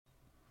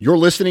You're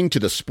listening to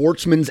the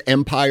Sportsman's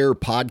Empire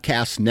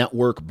Podcast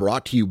Network,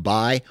 brought to you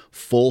by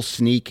Full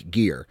Sneak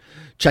Gear.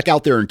 Check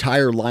out their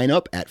entire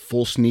lineup at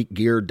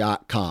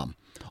fullsneakgear.com.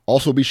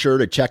 Also be sure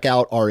to check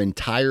out our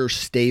entire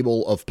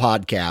stable of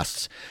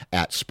podcasts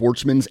at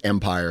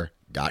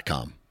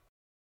sportsmansempire.com.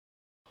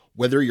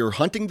 Whether you're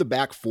hunting the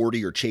back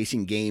 40 or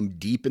chasing game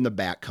deep in the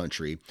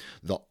backcountry,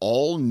 the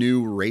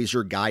all-new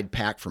Razor Guide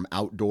Pack from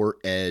Outdoor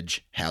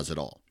Edge has it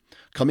all.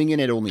 Coming in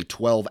at only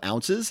 12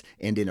 ounces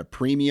and in a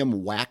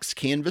premium wax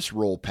canvas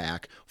roll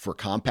pack for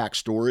compact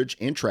storage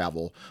and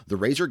travel, the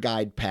Razor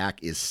Guide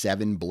Pack is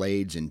 7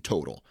 blades in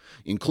total,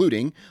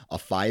 including a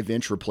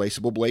 5-inch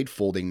replaceable blade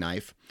folding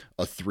knife,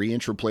 a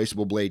 3-inch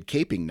replaceable blade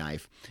caping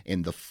knife,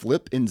 and the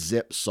flip and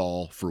zip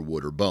saw for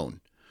wood or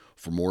bone.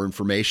 For more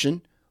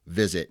information,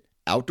 visit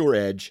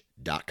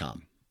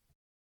OutdoorEdge.com.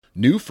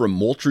 New from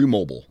Moultrie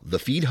Mobile, the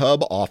Feed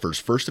Hub offers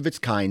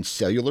first-of-its-kind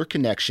cellular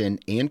connection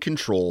and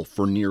control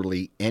for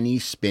nearly any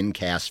spin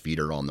cast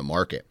feeder on the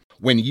market.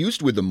 When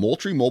used with the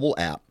Moultrie Mobile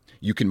app,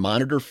 you can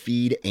monitor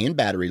feed and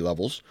battery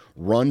levels,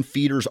 run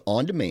feeders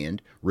on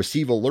demand,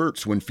 receive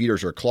alerts when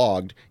feeders are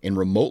clogged, and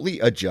remotely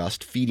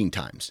adjust feeding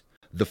times.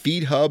 The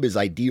Feed Hub is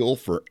ideal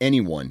for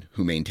anyone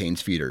who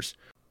maintains feeders.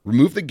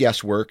 Remove the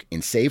guesswork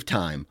and save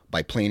time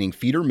by planning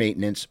feeder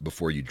maintenance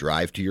before you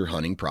drive to your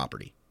hunting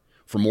property.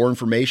 For more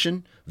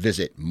information,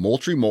 visit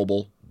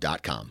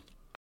MoultrieMobile.com.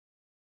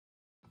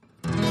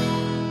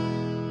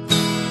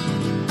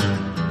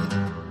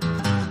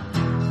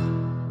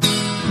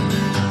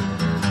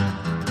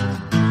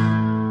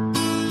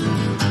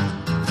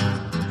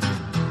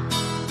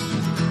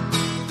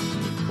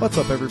 What's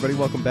up, everybody?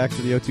 Welcome back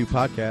to the O2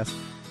 Podcast.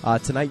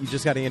 Tonight, you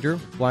just got Andrew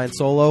flying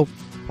solo.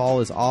 Paul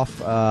is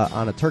off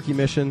on a turkey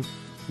mission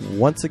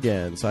once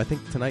again. So I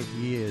think tonight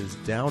he is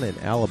down in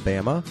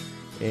Alabama,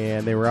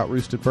 and they were out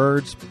roosted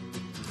birds.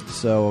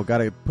 So got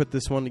to put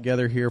this one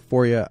together here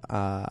for you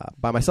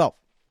by myself.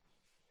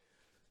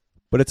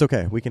 But it's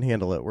okay. We can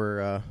handle it.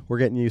 We're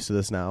getting used to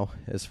this now.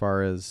 As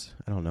far as,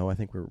 I don't know, I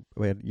think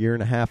we had a year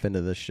and a half into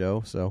this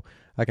show, so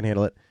I can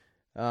handle it.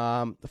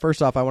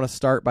 First off, I want to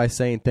start by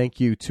saying thank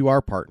you to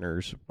our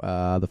partners,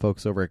 the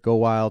folks over at Go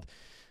Wild,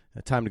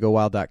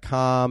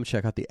 timetogowild.com.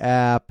 Check out the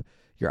app,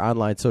 your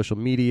online social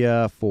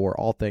media for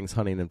all things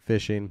hunting and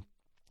fishing.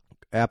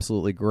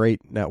 Absolutely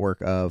great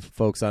network of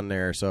folks on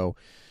there. So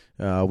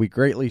we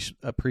greatly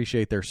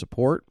appreciate their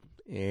support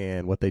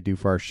and what they do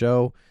for our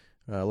show.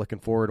 Looking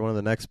forward to one of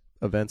the next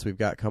events we've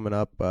got coming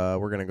up. We're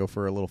going to go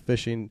for a little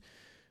fishing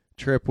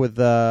trip with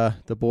the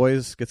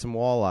boys, get some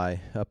walleye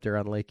up there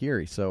on Lake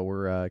Erie. So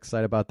we're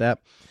excited about that.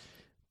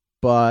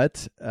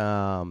 But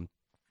I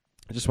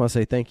just want to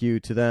say thank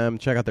you to them.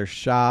 Check out their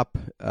shop.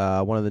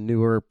 One of the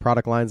newer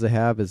product lines they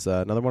have is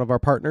another one of our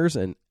partners,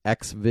 an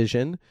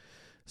X-Vision.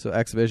 So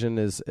X-Vision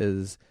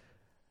is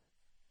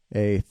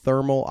a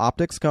thermal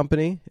optics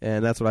company,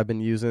 and that's what I've been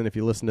using. If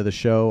you listen to the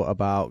show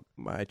about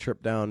my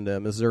trip down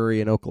to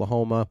Missouri and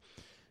Oklahoma,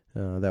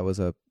 that was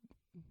a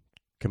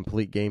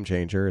complete game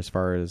changer as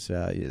far as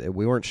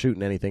we weren't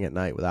shooting anything at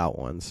night without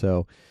one.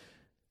 So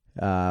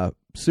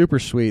super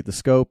sweet. The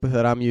scope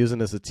that I'm using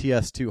is a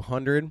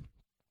TS200.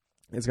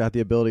 It's got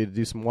the ability to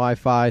do some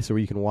Wi-Fi so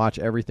you can watch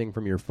everything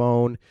from your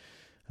phone.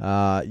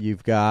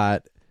 You've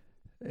got,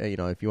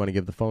 if you want to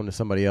give the phone to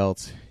somebody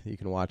else, you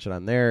can watch it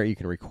on there. You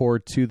can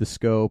record to the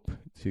scope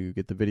to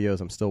get the videos.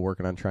 I'm still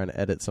working on trying to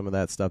edit some of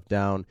that stuff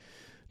down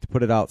to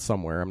put it out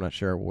somewhere. I'm not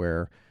sure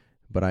where,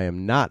 but I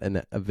am not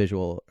a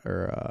visual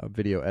or a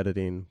video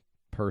editing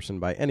person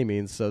by any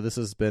means, so this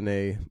has been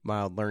a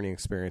mild learning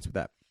experience with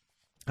that.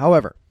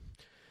 However,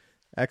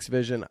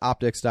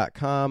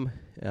 xvisionoptics.com,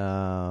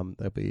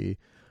 there'll be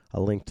a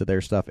link to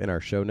their stuff in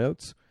our show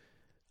notes.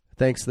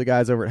 Thanks to the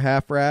guys over at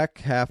Half Rack,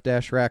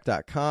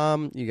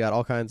 half-rack.com. You got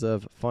all kinds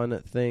of fun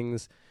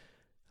things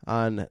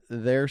on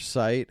their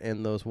site,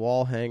 and those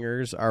wall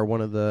hangers are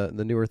one of the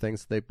newer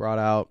things that they brought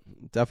out.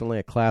 Definitely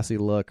a classy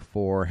look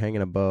for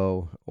hanging a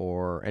bow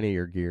or any of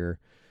your gear.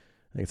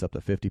 I think it's up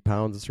to 50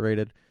 pounds it's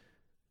rated.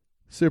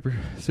 Super,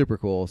 super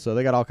cool. So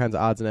they got all kinds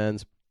of odds and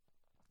ends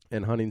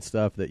and hunting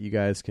stuff that you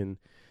guys can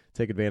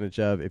take advantage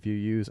of if you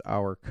use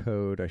our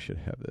code. I should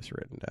have this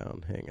written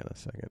down. Hang on a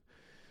second.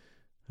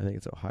 I think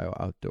it's Ohio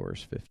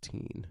Outdoors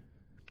 15.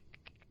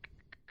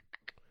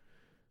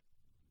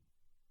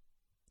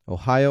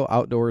 Ohio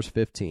Outdoors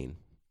 15.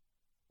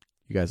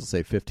 You guys will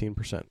save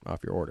 15%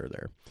 off your order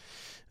there.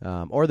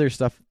 Or their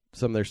stuff,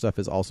 some of their stuff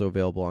is also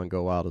available on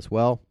Go Wild as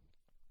well.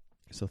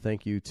 So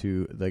thank you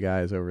to the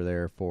guys over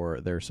there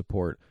for their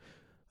support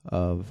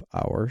of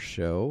our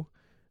show.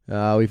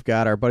 We've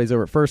got our buddies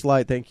over at First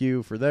Light. Thank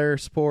you for their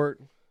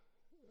support.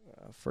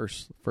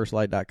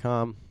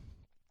 Firstlight.com.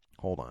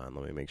 Hold on,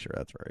 let me make sure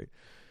that's right.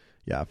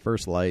 Yeah,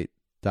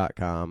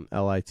 firstlight.com,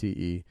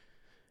 Lite.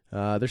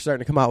 They're starting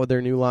to come out with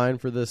their new line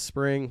for this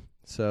spring.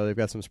 So they've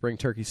got some spring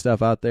turkey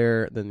stuff out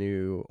there, the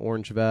new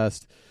orange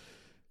vest.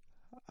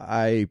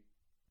 I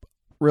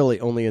really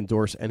only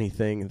endorse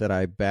anything that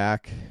I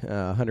back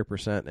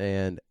 100%,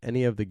 and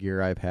any of the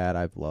gear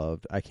I've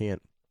loved. I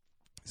can't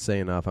say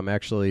enough. I'm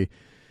actually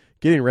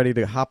getting ready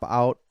to hop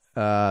out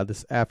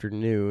this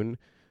afternoon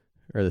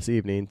or this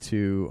evening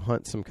to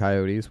hunt some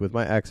coyotes with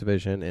my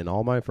X-Vision and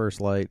all my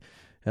First Light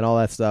and all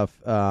that stuff.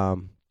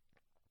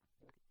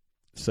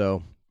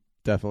 So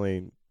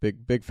definitely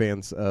big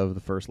fans of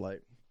the First Light.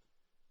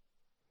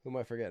 Who am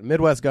I forgetting?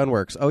 Midwest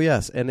Gunworks. Oh,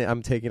 yes, and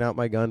I'm taking out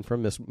my gun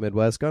from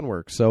Midwest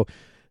Gunworks. So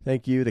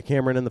thank you to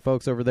Cameron and the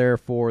folks over there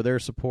for their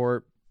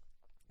support.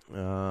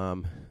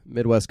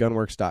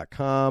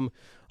 MidwestGunworks.com.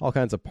 All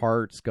kinds of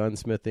parts,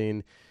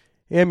 gunsmithing,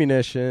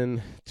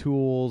 ammunition,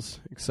 tools,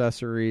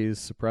 accessories,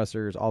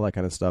 suppressors, all that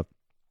kind of stuff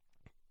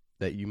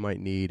that you might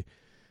need.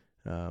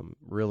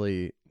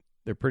 Really,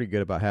 they're pretty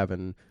good about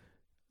having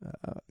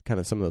kind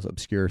of some of those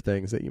obscure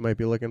things that you might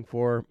be looking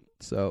for.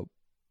 So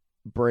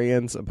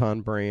brands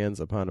upon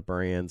brands upon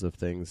brands of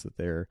things that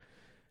they're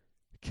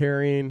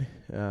carrying.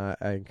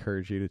 I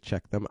encourage you to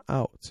check them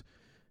out.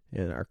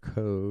 And our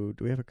code,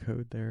 do we have a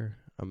code there?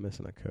 I'm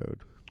missing a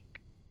code.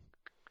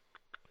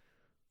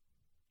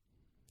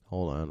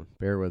 Hold on,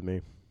 bear with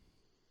me.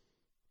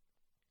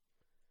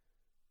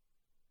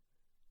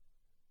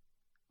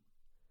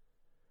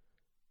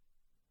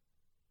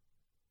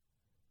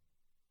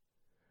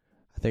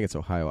 I think it's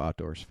Ohio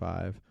Outdoors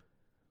 5.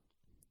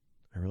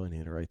 I really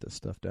need to write this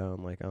stuff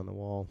down, like on the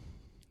wall.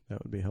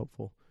 That would be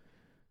helpful.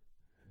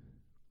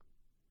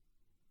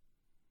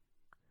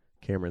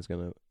 Cameron's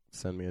going to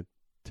send me a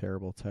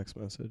terrible text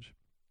message.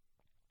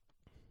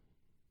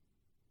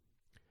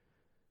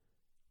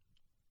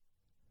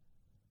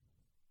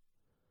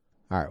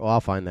 All right, well,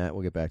 I'll find that.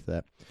 We'll get back to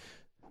that.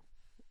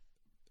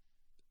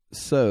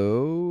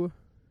 So,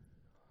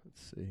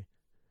 let's see.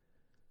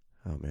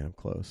 Oh, man, I'm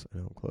close. I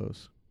know I'm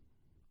close.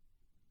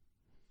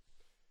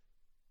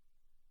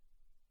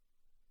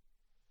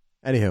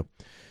 Anywho,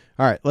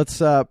 all right, let's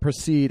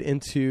proceed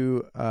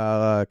into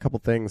a couple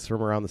things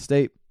from around the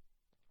state.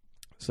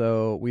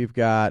 So we've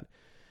got,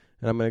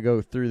 and I'm going to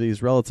go through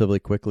these relatively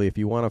quickly. If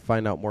you want to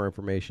find out more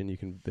information, you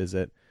can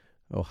visit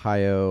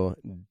ohiodnr.gov.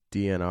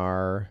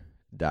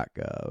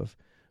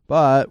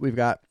 But we've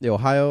got the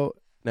Ohio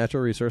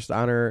Natural Resource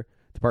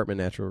Department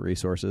of Natural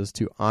Resources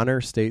to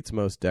honor state's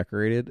most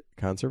decorated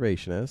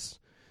conservationists.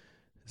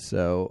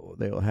 So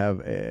they will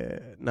have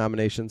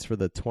nominations for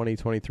the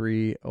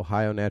 2023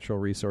 Ohio Natural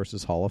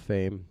Resources Hall of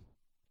Fame.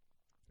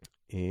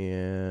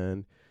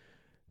 And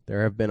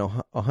there have been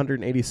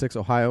 186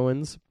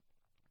 Ohioans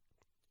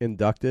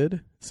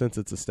inducted since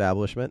its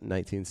establishment in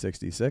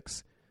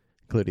 1966,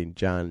 including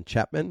John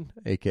Chapman,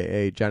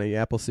 a.k.a. Johnny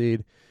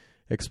Appleseed,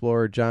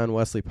 explorer John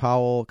Wesley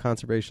Powell,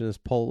 conservationist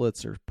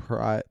Pulitzer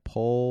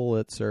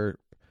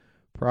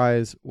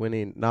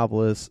Prize-winning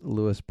novelist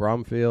Louis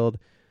Bromfield,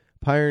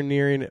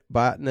 pioneering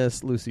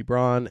botanist Lucy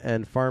Braun,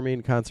 and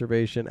farming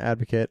conservation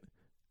advocate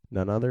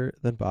none other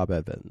than Bob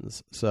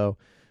Evans. So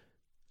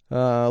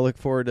look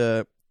forward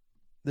to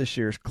this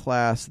year's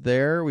class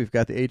there. We've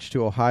got the H2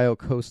 Ohio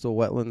Coastal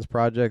Wetlands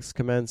Projects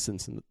commenced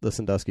in the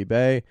Sandusky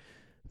Bay.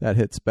 That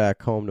hits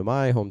back home to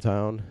my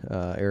hometown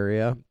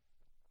area.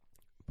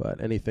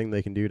 But anything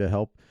they can do to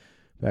help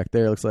back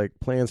there. Looks like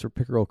plans for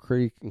Pickerel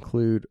Creek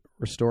include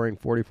restoring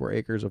 44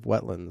 acres of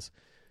wetlands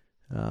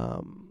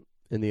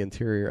in the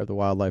interior of the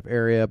wildlife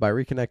area by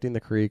reconnecting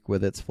the creek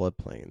with its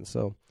floodplain.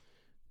 So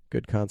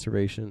good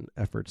conservation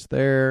efforts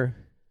there.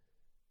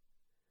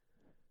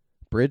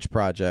 Bridge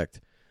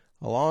project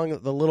along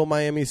the Little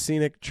Miami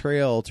Scenic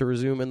Trail to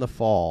resume in the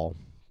fall.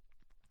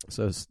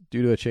 So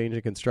due to a change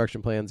in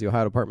construction plans, the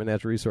Ohio Department of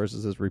Natural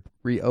Resources has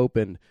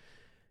reopened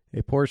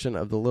a portion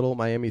of the Little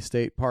Miami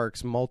State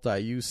Park's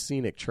multi-use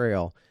scenic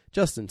trail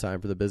just in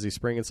time for the busy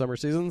spring and summer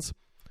seasons.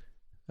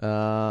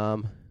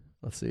 Let's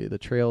see. The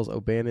trail's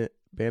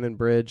Bannon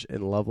Bridge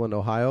in Loveland,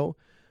 Ohio,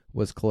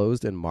 was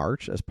closed in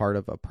March as part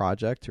of a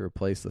project to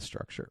replace the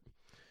structure.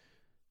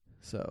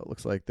 So it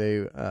looks like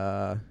they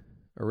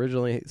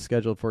originally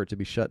scheduled for it to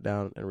be shut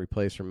down and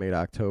replaced from May to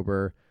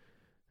October.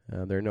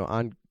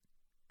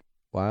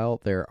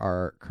 While there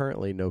are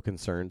currently no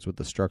concerns with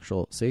the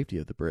structural safety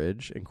of the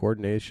bridge, in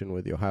coordination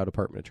with the Ohio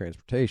Department of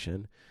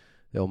Transportation,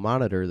 they'll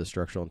monitor the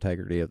structural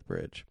integrity of the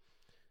bridge.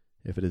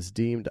 If it is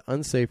deemed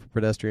unsafe for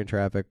pedestrian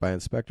traffic by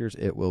inspectors,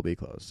 it will be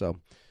closed.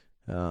 So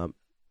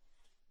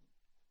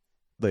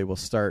they will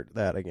start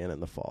that again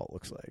in the fall, it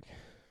looks like.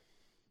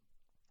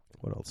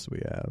 What else do we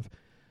have?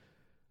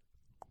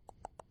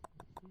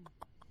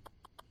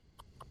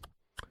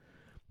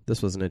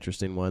 This was an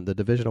interesting one. The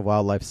Division of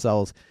Wildlife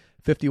sells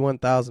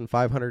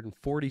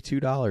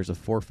 $51,542 of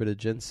forfeited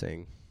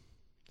ginseng.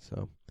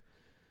 So,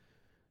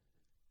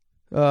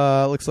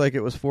 looks like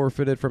it was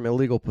forfeited from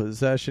illegal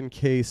possession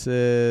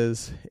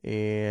cases.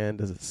 And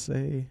does it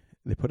say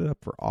they put it up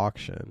for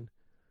auction?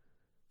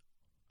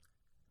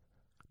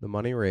 The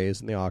money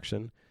raised in the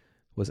auction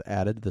was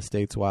added to the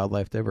state's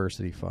Wildlife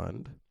Diversity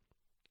Fund,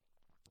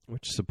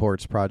 which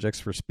supports projects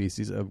for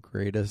species of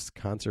greatest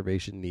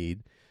conservation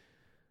need,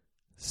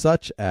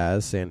 such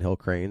as sandhill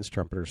cranes,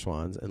 trumpeter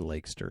swans, and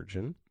lake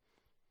sturgeon.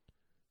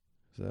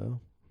 So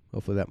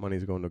hopefully that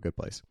money's going to a good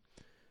place.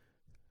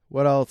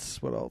 What else?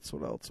 I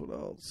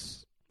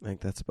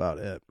think that's about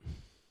it.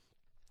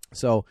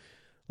 So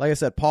like I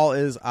said, Paul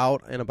is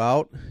out and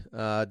about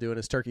doing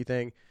his turkey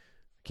thing.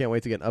 Can't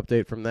wait to get an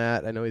update from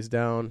that. I know he's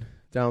down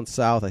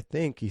south, I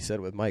think he said,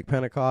 with Mike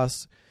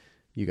Pentecost.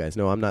 You guys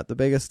know I'm not the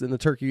biggest in the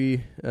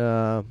turkey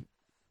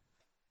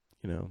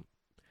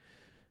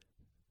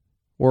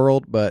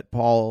world, but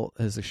Paul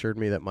has assured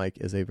me that Mike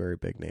is a very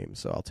big name,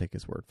 so I'll take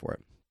his word for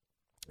it.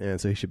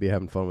 And so he should be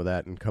having fun with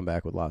that and come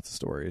back with lots of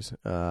stories.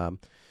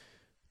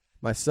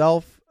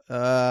 Myself,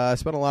 I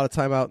spent a lot of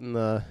time out in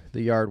the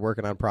yard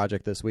working on a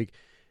project this week.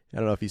 I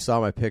don't know if you saw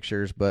my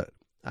pictures, but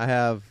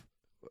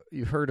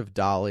you've heard of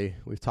Dolly.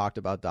 We've talked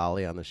about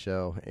Dolly on the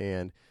show,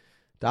 and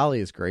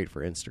Dolly is great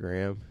for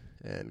Instagram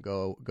and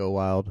Go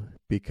Wild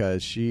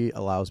because she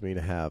allows me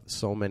to have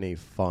so many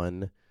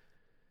fun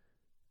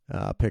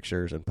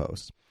pictures and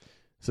posts.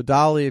 So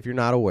Dolly, if you're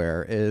not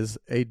aware, is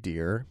a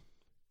deer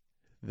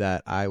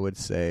that I would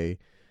say,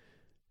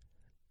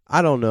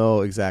 I don't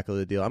know exactly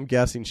the deal. I'm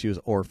guessing she was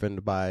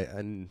orphaned by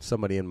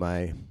somebody in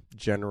my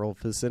general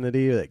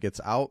vicinity that gets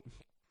out,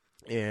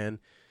 and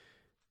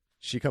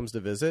she comes to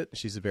visit.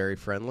 She's very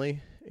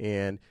friendly,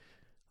 and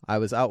I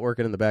was out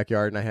working in the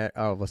backyard, and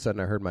all of a sudden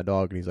I heard my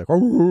dog, and he's like,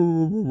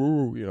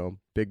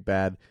 big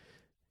bad,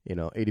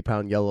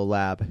 80-pound yellow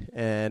lab,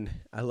 and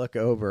I look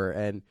over,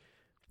 and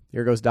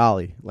here goes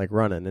Dolly, like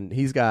running, and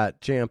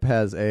Champ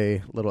has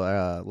a little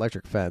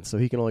electric fence, so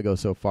he can only go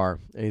so far,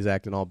 and he's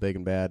acting all big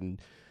and bad,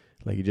 and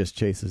like he just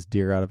chases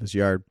deer out of his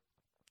yard.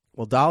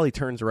 Well, Dolly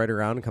turns right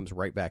around and comes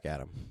right back at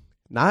him.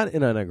 Not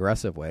in an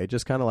aggressive way,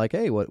 just kind of like,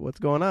 hey, what's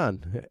going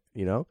on,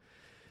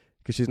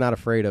 because she's not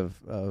afraid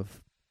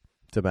of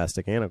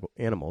domestic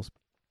animals.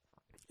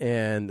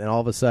 And all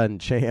of a sudden,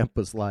 Champ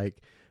was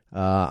like,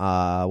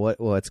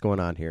 what's going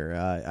on here?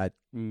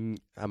 I'm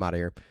out of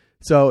here.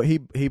 So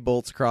he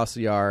bolts across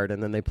the yard,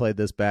 and then they played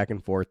this back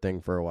and forth thing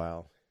for a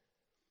while.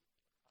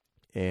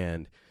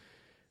 And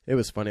it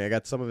was funny. I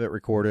got some of it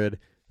recorded.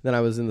 Then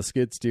I was in the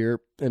skid steer,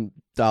 and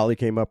Dolly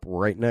came up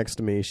right next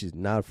to me. She's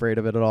not afraid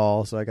of it at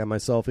all, so I got my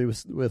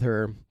selfie with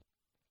her.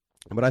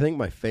 But I think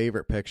my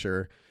favorite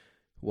picture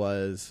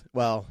was,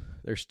 well,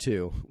 there's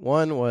two.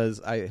 One was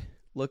I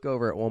look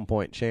over at one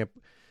point, Champ,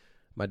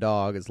 my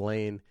dog, is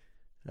laying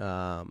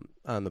on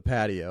the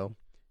patio,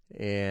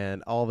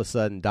 and all of a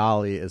sudden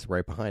Dolly is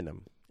right behind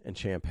him, and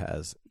Champ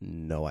has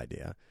no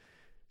idea.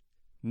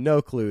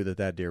 No clue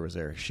that deer was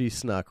there. She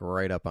snuck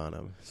right up on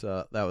him,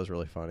 so that was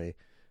really funny.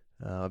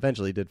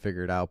 Eventually he did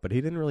figure it out, but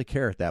he didn't really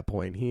care at that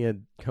point. He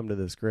had come to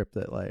this grip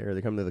that,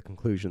 they come to the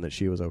conclusion that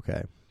she was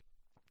okay.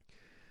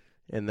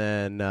 And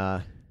then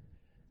the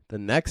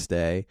next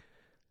day,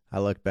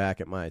 I look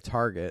back at my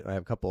target. I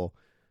have a couple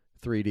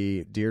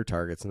 3D deer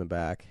targets in the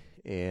back,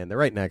 and they're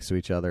right next to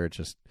each other.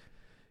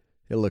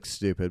 It looks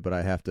stupid, but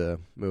I have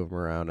to move them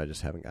around. I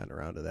just haven't gotten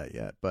around to that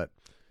yet. But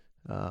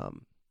I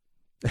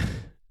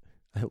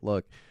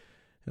look,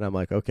 and I'm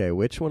like, okay,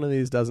 which one of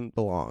these doesn't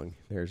belong?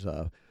 There's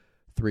a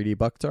 3D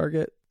buck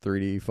target,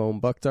 3D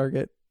foam buck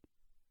target,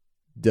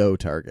 doe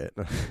target.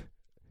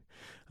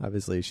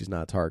 Obviously, she's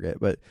not a target,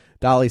 but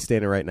Dolly's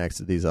standing right next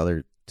to these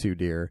other two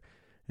deer,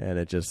 and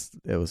it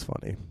was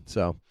funny.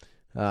 So,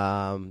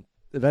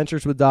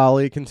 adventures with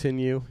Dolly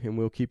continue, and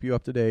we'll keep you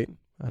up to date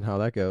on how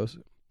that goes.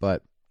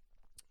 But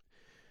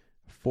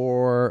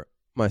for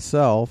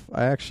myself,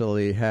 I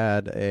actually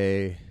had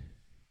a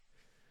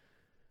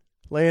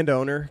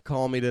landowner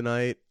call me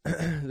tonight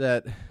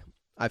that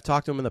I've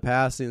talked to him in the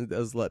past, and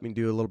does let me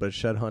do a little bit of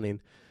shed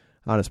hunting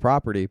on his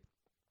property.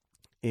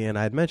 And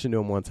I had mentioned to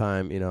him one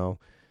time,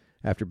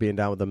 after being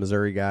down with the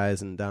Missouri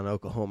guys and down in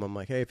Oklahoma, I'm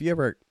like, hey, if you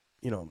ever,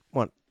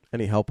 want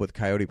any help with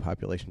coyote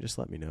population, just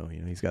let me know.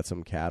 He's got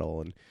some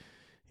cattle, and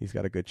he's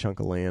got a good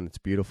chunk of land. It's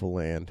beautiful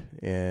land.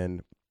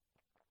 And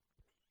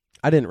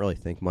I didn't really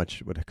think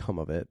much would come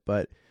of it,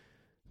 but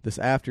this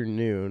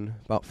afternoon,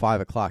 about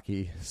 5 o'clock,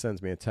 he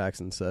sends me a text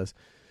and says,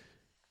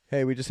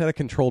 hey, we just had a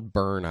controlled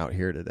burn out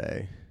here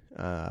today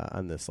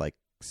on this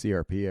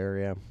CRP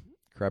area,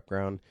 crep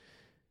ground.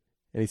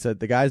 And he said,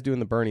 the guys doing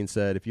the burning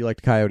said, if you like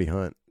to coyote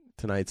hunt,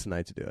 tonight's the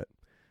night to do it.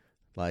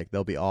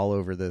 They'll be all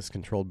over this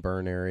controlled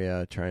burn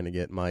area trying to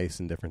get mice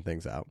and different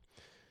things out.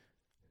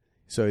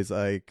 So he's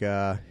like,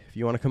 if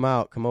you want to come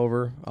out, come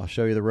over. I'll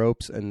show you the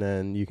ropes, and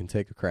then you can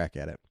take a crack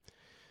at it.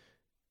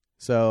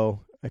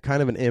 So a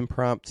kind of an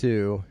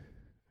impromptu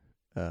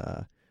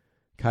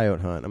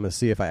coyote hunt. I'm going to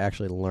see if I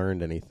actually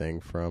learned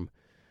anything from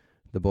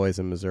the boys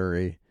in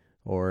Missouri,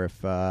 or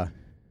if that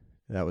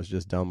was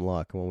just dumb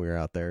luck when we were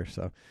out there.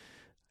 So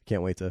I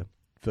can't wait to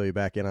fill you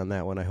back in on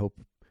that one. I hope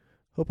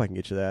I can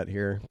get you that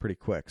here pretty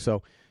quick.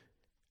 So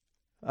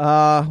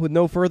with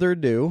no further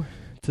ado,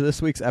 to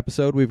this week's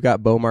episode, we've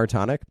got Beau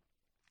Martonic.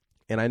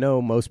 And I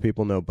know most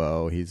people know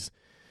Beau. He's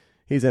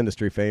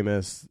industry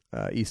famous,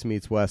 East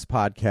Meets West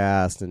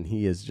podcast, and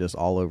he is just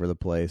all over the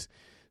place.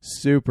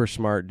 Super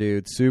smart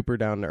dude, super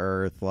down to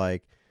earth.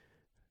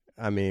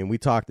 We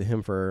talked to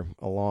him for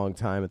a long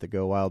time at the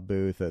Go Wild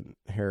booth at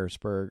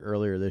Harrisburg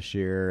earlier this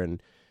year,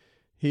 and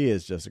he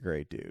is just a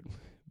great dude.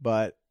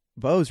 But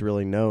Beau's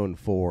really known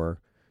for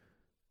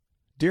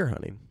deer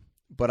hunting,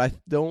 but I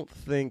don't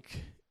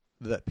think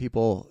that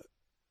people,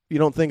 you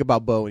don't think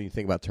about Beau when you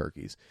think about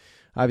turkeys.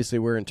 Obviously,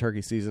 we're in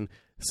turkey season.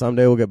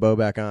 Someday we'll get Beau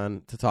back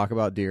on to talk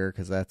about deer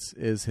because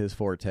is his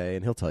forte,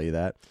 and he'll tell you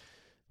that.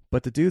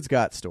 But the dude's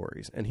got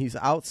stories, and he's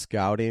out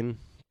scouting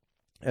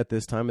at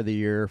this time of the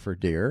year for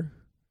deer.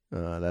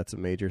 That's a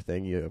major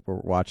thing. You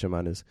watch him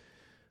on his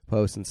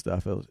posts and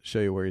stuff. It'll show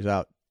you where he's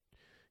out,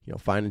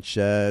 finding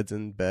sheds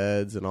and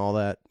beds and all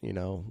that,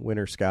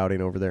 winter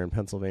scouting over there in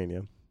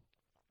Pennsylvania.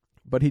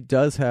 But he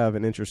does have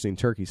an interesting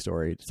turkey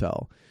story to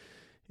tell.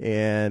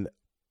 And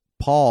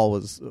Paul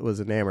was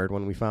enamored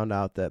when we found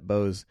out that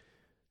Beau's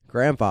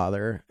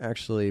grandfather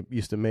actually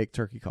used to make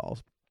turkey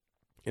calls.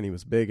 And he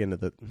was big into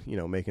the,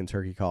 making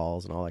turkey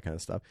calls and all that kind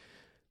of stuff.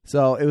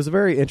 So it was a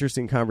very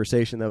interesting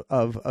conversation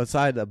of a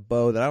side of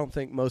Beau that I don't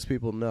think most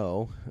people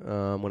know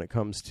when it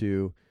comes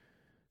to,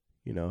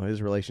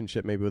 his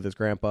relationship maybe with his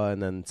grandpa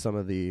and then some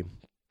of the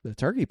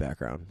turkey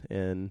background.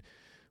 And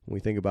when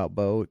we think about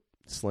Beau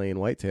slaying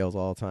whitetails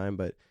all the time,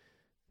 but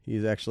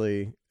he's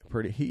actually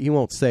he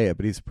won't say it,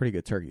 but he's a pretty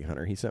good turkey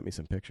hunter. He sent me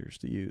some pictures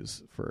to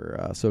use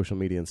for social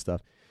media and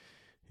stuff.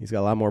 He's got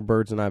a lot more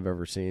birds than I've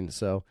ever seen.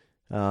 So,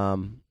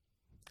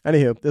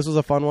 anywho, this was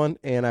a fun one,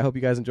 and I hope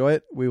you guys enjoy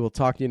it. We will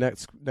talk to you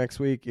next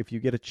week. If you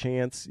get a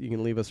chance, you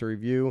can leave us a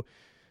review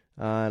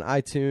on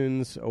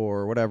iTunes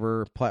or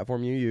whatever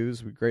platform you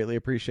use. We greatly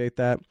appreciate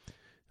that.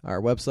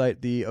 Our website,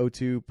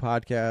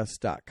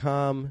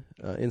 the02podcast.com,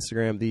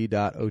 Instagram,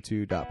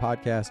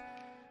 the.o2.podcast.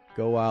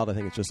 Go Wild, I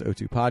think it's just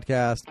O2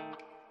 Podcast.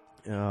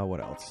 What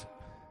else?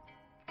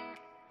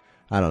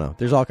 I don't know.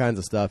 There's all kinds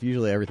of stuff.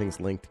 Usually everything's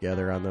linked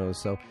together on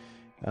those. So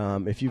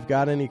if you've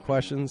got any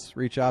questions,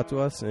 reach out to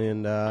us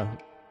and,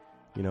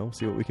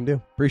 see what we can do.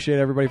 Appreciate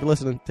everybody for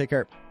listening. Take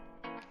care.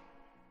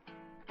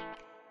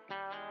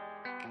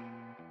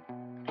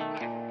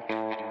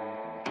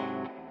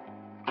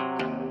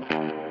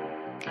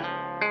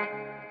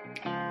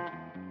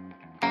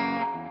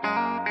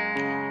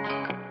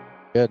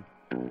 Good.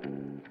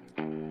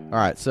 All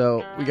right,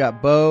 so we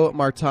got Beau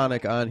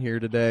Martonic on here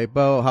today.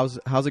 Beau,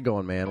 how's it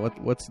going, man?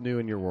 What's new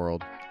in your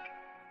world?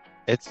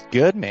 It's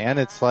good, man.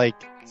 It's like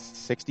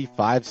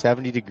 65,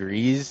 70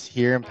 degrees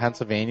here in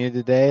Pennsylvania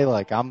today.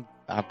 Like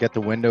I've got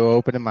the window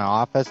open in my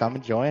office. I'm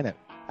enjoying it.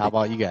 How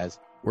about you guys?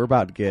 We're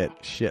about to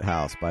get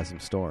shithoused by some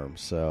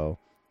storms, so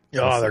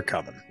they're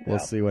coming. We'll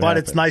see what But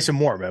happens. It's nice and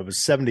warm. It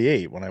was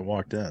 78 when I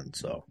walked in,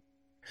 so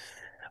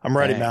I'm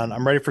ready, man.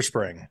 I'm ready for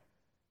spring.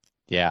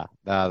 Yeah,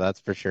 that's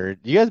for sure.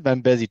 You guys have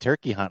been busy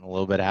turkey hunting a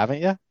little bit,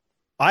 haven't you?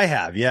 I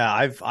have, yeah.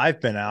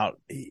 I've been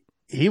out.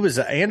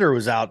 Andrew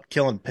was out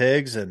killing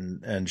pigs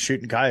and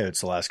shooting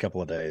coyotes the last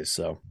couple of days.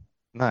 So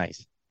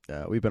nice.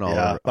 Yeah, we've been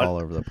all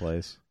over the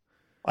place.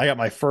 I got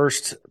my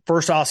first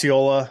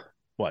Osceola.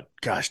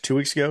 2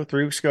 weeks ago,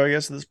 3 weeks ago, I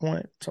guess at this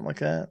point, something like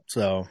that.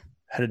 So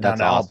headed down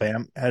to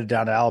Alabama. Headed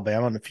down to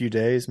Alabama in a few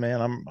days,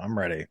 man. I'm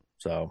ready.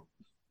 So,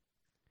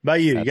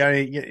 about you? You got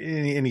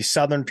any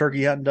southern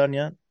turkey hunting done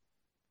yet?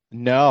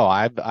 No,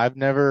 I've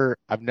never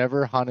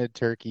hunted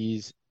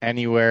turkeys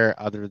anywhere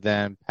other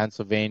than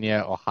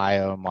Pennsylvania,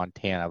 Ohio, and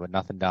Montana, but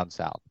nothing down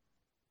south.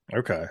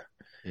 Okay.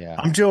 Yeah.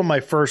 I'm doing my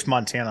first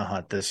Montana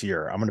hunt this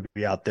year. I'm going to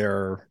be out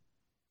there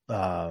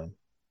the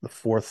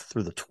 4th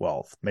through the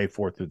 12th, May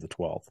 4th through the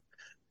 12th.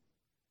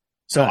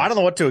 So I don't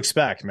know what to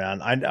expect,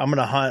 man. I'm going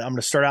to hunt. I'm going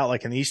to start out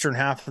like in the eastern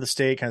half of the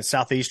state, kind of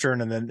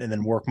southeastern, and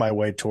then work my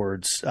way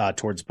towards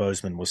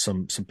Bozeman with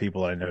some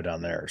people that I know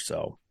down there.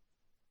 So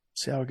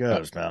see how it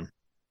goes, man.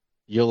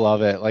 You'll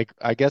love it. Like,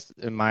 I guess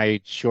in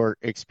my short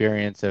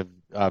experience of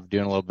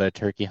doing a little bit of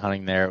turkey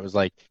hunting there, it was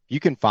like,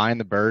 you can find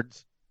the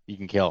birds, you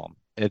can kill them.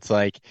 It's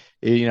like,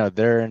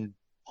 they're in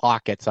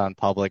pockets on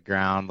public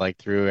ground, like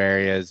through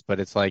areas, but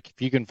it's like,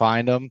 if you can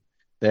find them,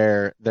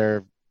 they're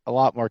a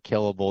lot more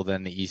killable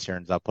than the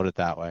Easterns. I'll put it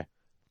that way.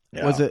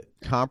 Yeah. Was it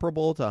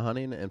comparable to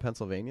hunting in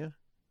Pennsylvania?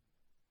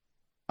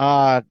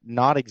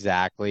 Not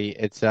exactly.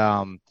 It's,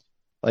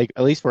 like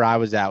at least where I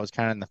was at was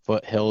kind of in the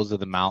foothills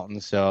of the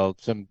mountains, so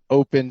some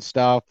open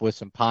stuff with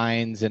some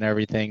pines and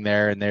everything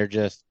there, and they're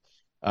just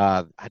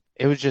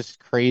it was just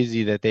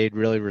crazy that they'd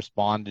really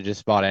respond to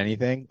just about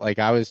anything. Like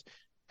I was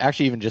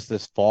actually even just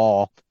this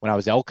fall when I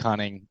was elk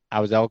hunting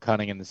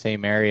in the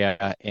same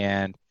area,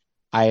 and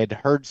I had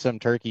heard some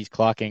turkeys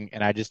clucking,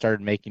 and I just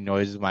started making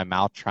noises with my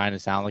mouth trying to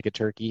sound like a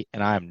turkey,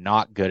 and I am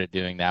not good at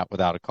doing that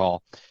without a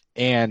call.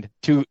 And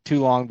two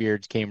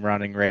longbeards came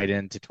running right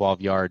into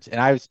 12 yards,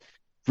 and I was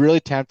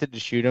really tempted to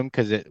shoot him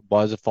because it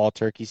was a fall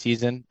turkey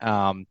season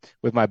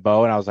with my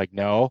bow, and I was like,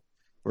 no,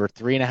 we're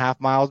 3.5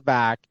 miles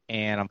back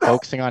and I'm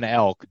focusing on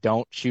elk.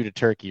 Don't shoot a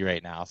turkey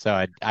right now.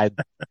 So I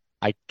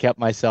kept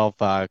myself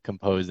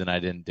composed and I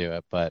didn't do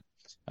it. But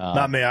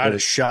not me. I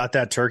just shot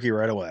that turkey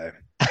right away.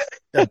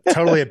 I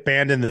totally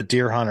abandoned the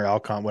deer hunt or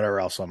elk hunt, whatever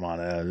else I'm on.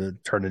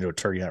 It turned into a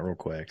turkey hunt real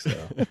quick.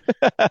 So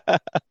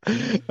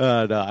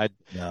I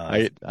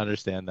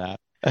understand that.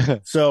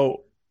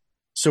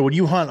 So when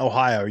you hunt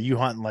Ohio, are you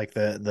hunting like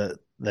the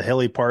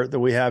hilly part that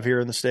we have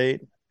here in the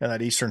state in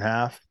that eastern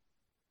half?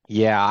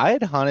 Yeah, I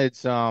had hunted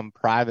some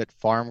private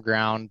farm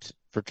ground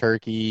for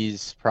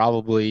turkeys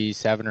probably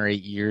 7 or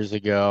 8 years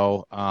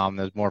ago.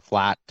 There's more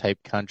flat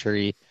type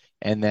country,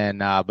 And then,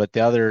 but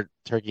the other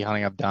turkey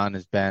hunting I've done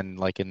has been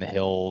like in the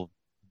hill,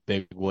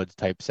 big woods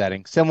type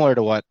setting, similar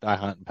to what I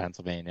hunt in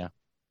Pennsylvania.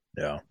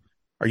 Yeah.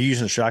 Are you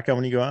using a shotgun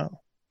when you go out?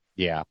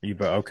 Yeah.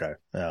 Okay.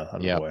 Yeah,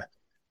 that Yep. boy.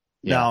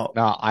 Yeah. Now,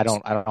 No, I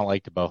don't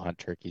like to bow hunt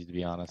turkeys, to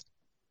be honest.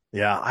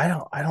 yeah, I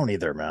don't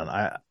either, man.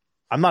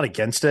 I'm not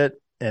against it.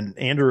 And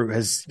Andrew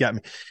has got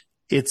me.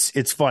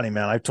 It's funny,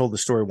 man. I've told the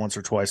story once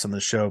or twice on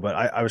the show, but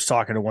I was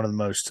talking to one of the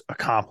most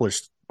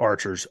accomplished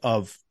archers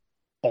of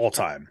all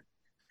time.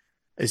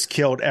 Has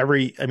killed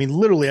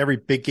literally every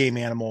big game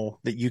animal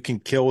that you can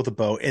kill with a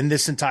bow in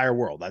this entire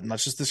world. Not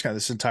just this guy,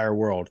 this entire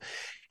world.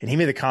 And he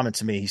made a comment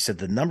to me. He said,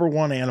 the number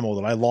one animal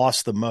that I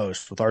lost the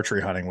most with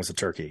archery hunting was a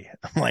turkey.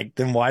 I'm like,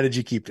 then why did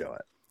you keep doing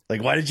it?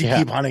 Like, why did you Yeah.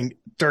 keep hunting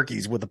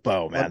turkeys with a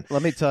bow, man?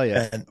 Let me tell you,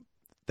 And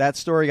that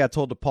story got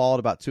told to Paul at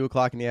about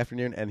 2:00 in the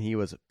afternoon, and he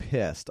was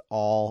pissed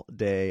all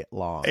day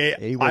long.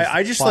 He was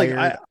I just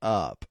fired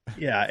up.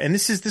 yeah. And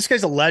this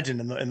guy's a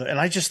legend. And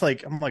I just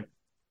like, I'm like,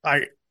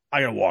 I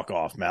gotta walk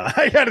off, man.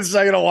 I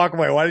gotta walk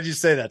away. Why did you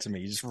say that to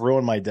me? You just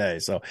ruined my day.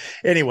 So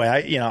anyway,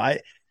 I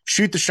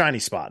shoot the shiny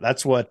spot.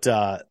 That's what,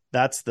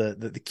 that's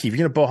the key. If you're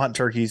going to bow hunt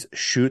turkeys,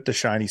 shoot the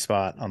shiny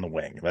spot on the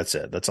wing. That's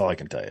it. That's all I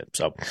can tell you.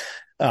 So,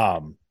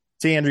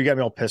 see, Andrew, you got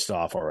me all pissed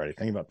off already.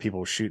 Thinking about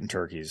people shooting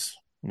turkeys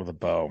with a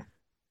bow.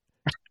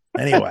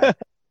 Anyway,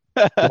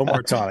 Beau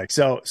Martonic.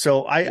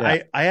 So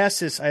I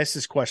asked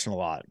this question a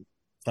lot,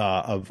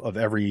 of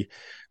every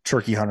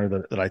turkey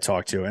hunter that I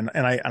talk to. And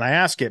I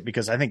ask it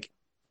because I think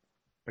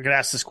I could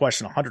ask this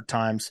question 100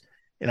 times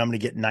and I'm going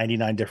to get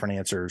 99 different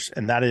answers.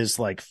 And that is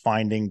like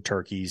finding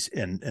turkeys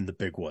in the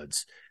big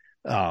woods.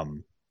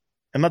 I'm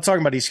not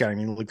talking about East County. I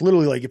mean, like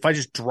literally, like if I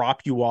just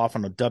drop you off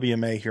on a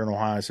WMA here in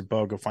Ohio, I said,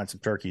 Beau, go find some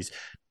turkeys.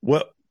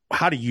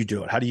 How do you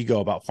do it? How do you go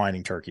about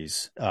finding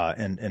turkeys,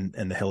 in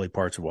the hilly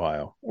parts of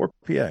Ohio or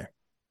PA?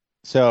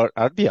 So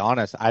I'll be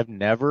honest, I've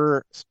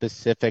never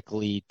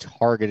specifically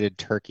targeted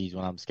turkeys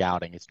when I'm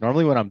scouting. It's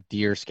normally when I'm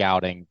deer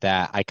scouting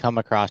that I come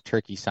across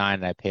turkey sign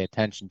and I pay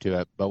attention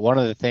to it. But one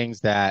of the things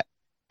that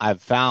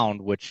I've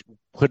found, which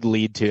could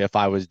lead to if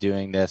I was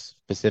doing this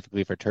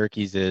specifically for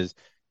turkeys, is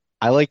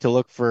I like to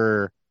look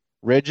for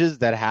ridges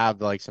that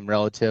have like some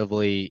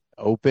relatively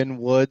open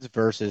woods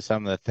versus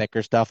some of the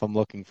thicker stuff I'm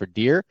looking for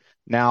deer.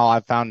 Now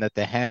I've found that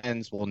the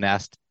hens will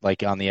nest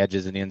like on the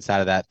edges and the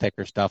inside of that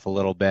thicker stuff a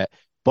little bit.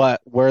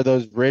 But where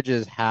those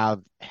ridges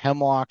have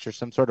hemlocks or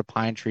some sort of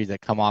pine trees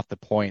that come off the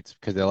points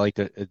because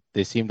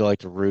they seem to like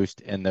to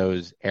roost in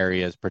those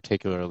areas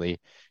particularly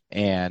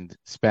and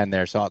spend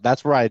there. So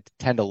that's where I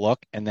tend to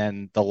look. And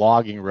then the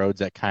logging roads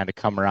that kind of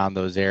come around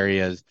those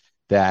areas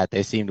that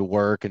they seem to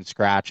work and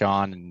scratch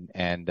on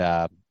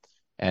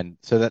and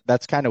so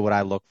that's kind of what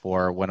I look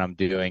for when I'm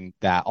doing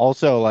that.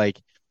 Also, like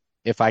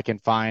if I can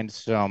find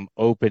some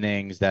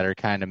openings that are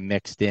kind of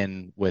mixed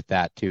in with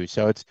that too.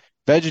 So it's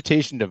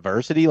vegetation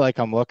diversity like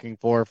I'm looking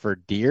for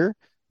deer,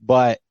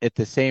 but at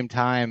the same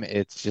time,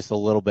 it's just a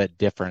little bit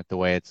different the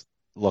way it's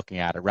looking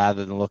at it.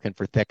 Rather than looking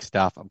for thick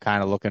stuff, I'm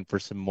kind of looking for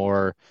some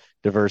more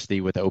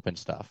diversity with open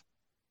stuff.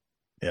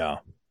 Yeah.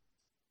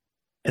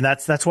 And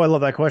that's why I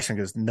love that question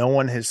because no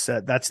one has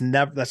said that's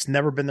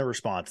never been the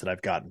response that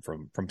I've gotten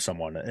from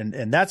someone.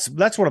 And that's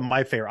one of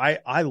my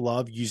favorite. I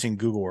love using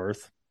Google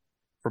Earth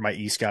for my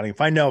e-scouting.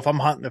 If I know if I'm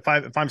hunting,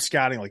 if I'm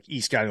scouting like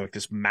e-scouting like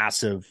this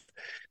massive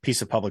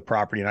piece of public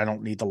property and I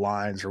don't need the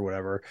lines or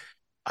whatever,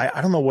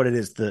 I don't know what it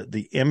is.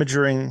 The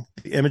imaging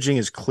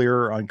is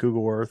clearer on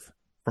Google Earth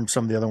from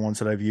some of the other ones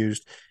that I've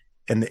used.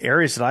 And the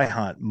areas that I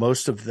hunt,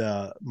 most of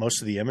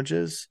the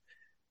images,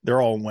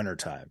 they're all in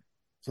wintertime.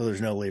 So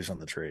there's no leaves on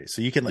the tree.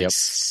 So you can like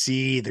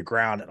see the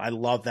ground. And I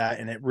love that.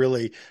 And it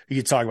really, you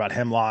could talk about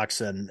hemlocks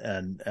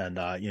and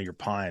your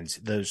pines,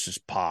 those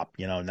just pop,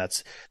 and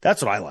that's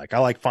what I like. I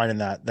like finding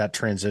that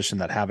transition,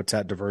 that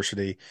habitat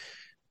diversity.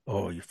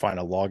 Oh, you find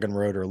a logging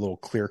road or a little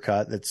clear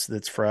cut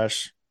that's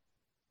fresh.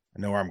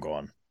 I know where I'm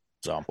going.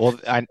 So, well,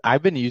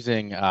 I've been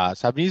using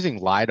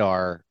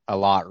LiDAR a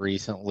lot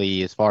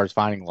recently as far as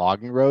finding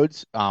logging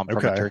roads from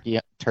a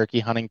turkey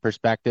hunting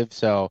perspective.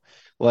 So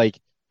like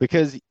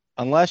because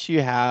unless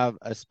you have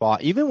a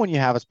spot, even when you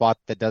have a spot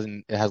that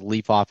it has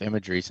leaf off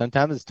imagery,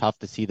 sometimes it's tough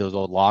to see those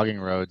old logging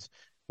roads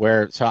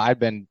so I've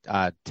been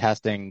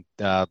testing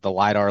the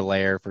LiDAR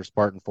layer for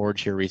Spartan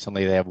Forge here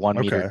recently. They have 1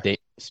 meter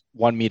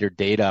 1 meter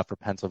data for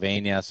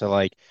Pennsylvania. So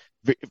like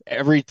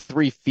every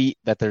 3 feet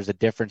that there's a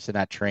difference in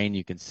that terrain,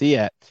 you can see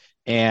it.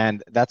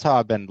 And that's how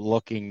I've been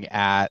looking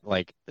at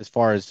like as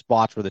far as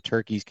spots where the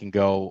turkeys can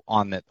go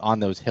on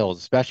those hills,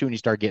 especially when you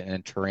start getting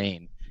in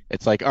terrain.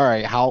 It's like, all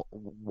right,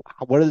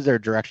 what is their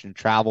direction of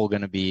travel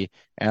going to be?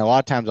 And a lot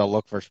of times I'll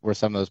look for where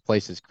some of those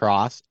places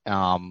cross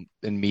and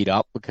meet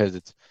up because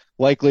it's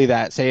likely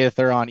that, say, if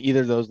they're on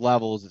either of those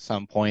levels at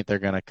some point, they're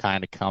going to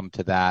kind of come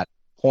to that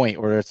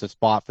point where it's a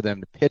spot for them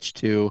to pitch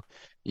to,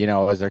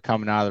 as they're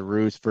coming out of the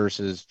roost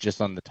versus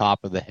just on the top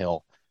of the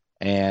hill.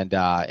 And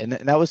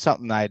that was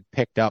something I'd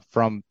picked up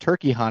from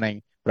turkey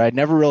hunting, but I'd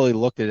never really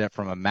looked at it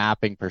from a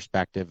mapping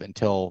perspective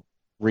until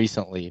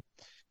recently.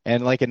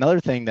 And like another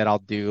thing that I'll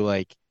do,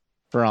 like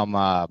from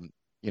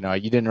you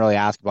didn't really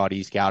ask about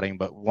e-scouting,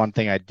 but one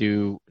thing I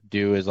do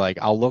is like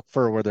I'll look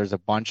for where there's a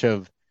bunch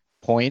of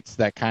points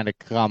that kind of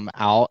come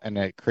out and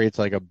it creates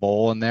like a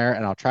bowl in there,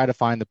 and I'll try to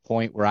find the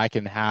point where I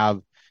can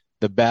have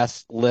the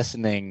best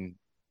listening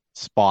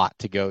spot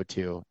to go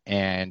to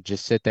and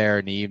just sit there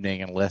in the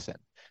evening and listen.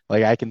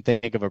 Like I can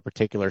think of a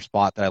particular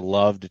spot that I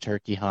love to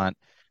turkey hunt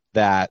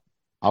that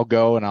I'll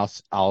go and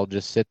I'll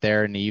just sit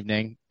there in the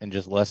evening and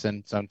just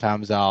listen.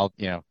 Sometimes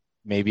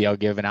maybe I'll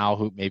give an owl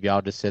hoot, maybe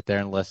I'll just sit there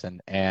and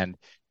listen. And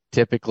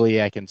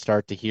typically I can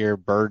start to hear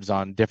birds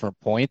on different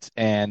points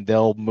and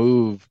they'll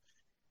move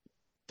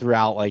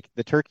throughout. Like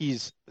the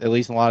turkeys, at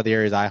least in a lot of the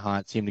areas I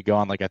hunt, seem to go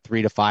on like a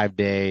 3 to 5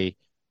 day,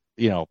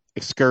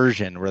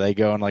 excursion where they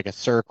go in like a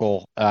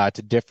circle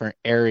to different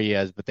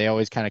areas, but they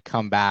always kind of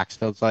come back.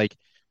 So it's like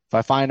if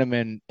I find them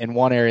in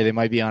one area, they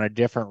might be on a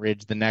different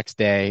ridge the next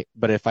day.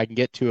 But if I can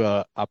get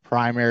to a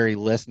primary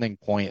listening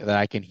point that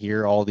I can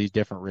hear all these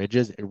different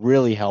ridges, it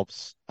really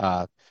helps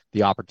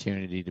the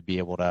opportunity to be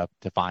able to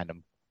find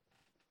them.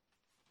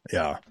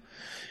 Yeah.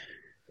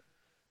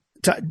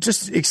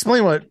 Just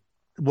explain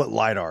what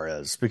LiDAR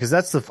is, because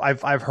that's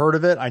I've heard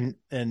of it.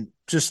 And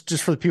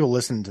just for the people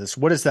listening to this,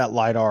 what is that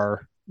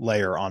LiDAR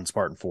layer on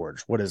Spartan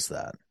Forge? What is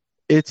that?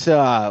 It's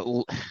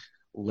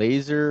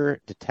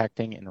laser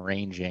detecting and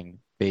ranging,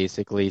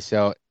 basically.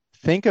 So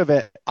think of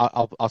it.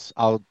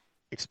 I'll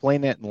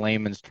explain it in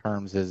layman's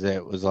terms as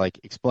it was like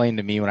explained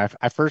to me when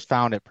I first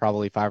found it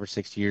probably 5 or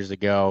 6 years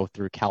ago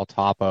through Cal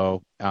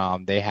Topo.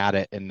 They had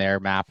it in their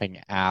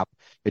mapping app.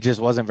 It just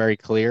wasn't very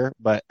clear,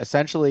 but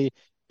essentially,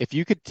 if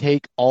you could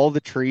take all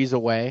the trees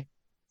away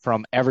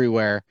from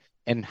everywhere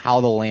and how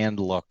the land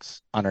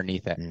looks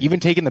underneath it, even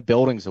taking the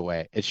buildings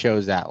away, it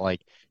shows that.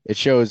 Like it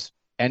shows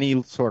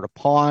any sort of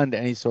pond,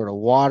 any sort of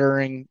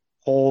watering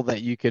hole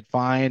that you could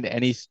find,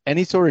 any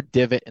sort of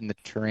divot in the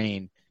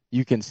terrain,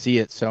 you can see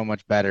it so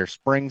much better.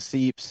 Spring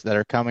seeps that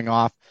are coming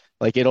off,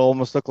 like it'll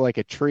almost look like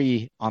a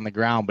tree on the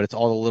ground, but it's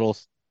all the little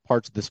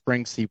parts of the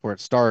spring seep where it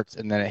starts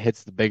and then it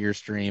hits the bigger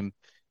stream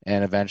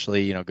and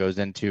eventually, goes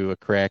into a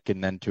creek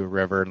and then to a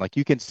river. And like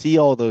you can see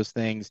all those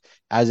things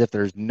as if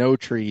there's no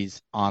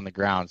trees on the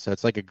ground. So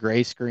it's like a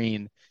gray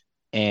screen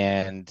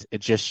and it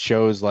just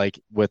shows like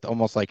with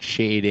almost like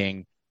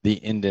shading the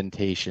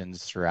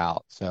indentations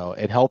throughout. So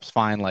it helps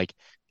find like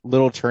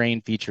little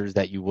terrain features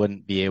that you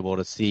wouldn't be able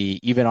to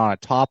see even on a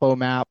topo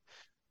map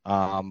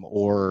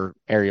or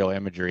aerial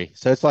imagery.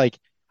 So it's like,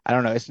 I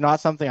don't know, it's not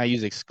something I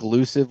use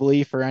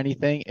exclusively for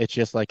anything. It's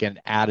just like an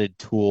added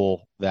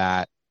tool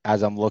that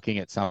as I'm looking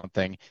at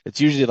something, it's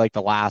usually like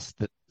the last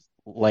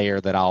layer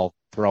that I'll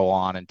throw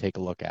on and take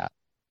a look at.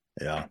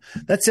 Yeah,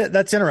 that's it.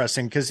 That's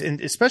interesting because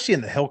especially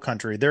in the hill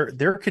country,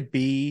 there could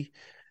be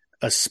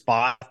a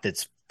spot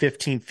that's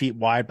 15 feet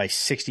wide by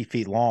 60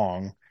 feet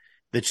long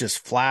that's just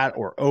flat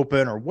or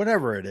open or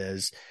whatever it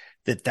is.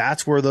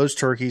 That's where those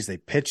turkeys, they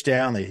pitch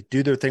down, they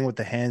do their thing with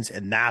the hens,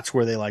 and that's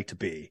where they like to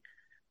be,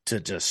 to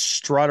just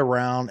strut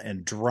around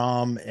and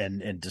drum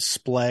and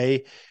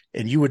display.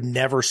 And you would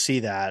never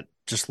see that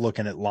just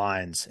looking at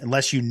lines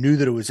unless you knew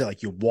that it was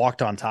like you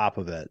walked on top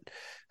of it.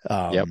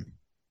 Yep.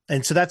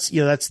 And so that's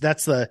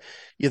the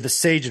the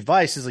sage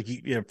advice is like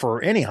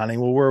for any hunting.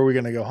 Well, where are we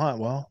going to go hunt?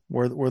 Well,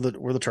 where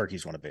the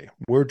turkeys want to be.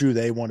 Where do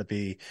they want to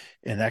be?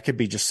 And that could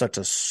be just such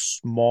a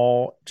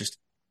small, just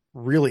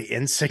really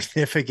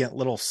insignificant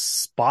little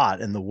spot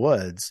in the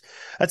woods.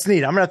 That's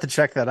neat. I'm gonna have to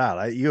check that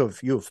out. You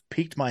have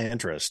piqued my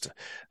interest.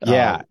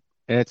 Yeah.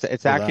 And it's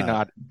actually that.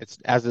 not, it's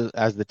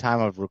as the time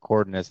of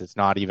recording this, it's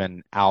not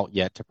even out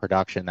yet to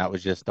production. That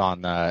was just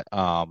on the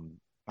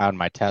on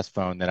my test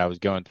phone that I was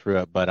going through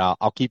it, but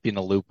I'll keep you in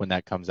the loop when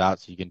that comes out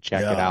so you can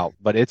check it out.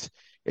 But it's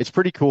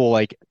pretty cool.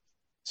 Like,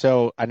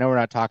 so I know we're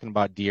not talking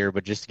about deer,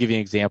 but just to give you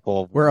an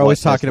example, we're always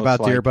talking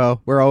about deer,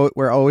 Beau.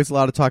 We're always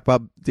allowed to talk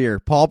about deer.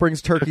 Paul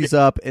brings turkeys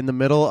up in the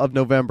middle of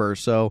November,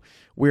 so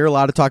we're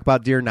allowed to talk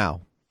about deer now.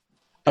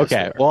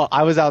 Okay. Well,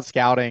 I was out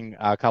scouting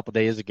a couple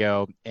days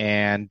ago,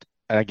 and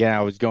again,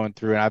 I was going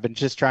through, and I've been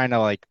just trying to,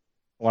 like,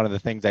 one of the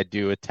things I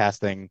do with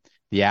testing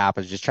the app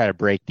is just try to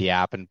break the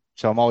app. And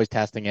so I'm always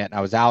testing it. And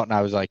I was out and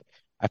I was like,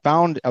 I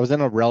was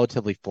in a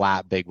relatively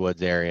flat big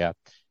woods area,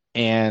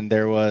 and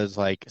there was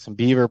like some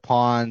beaver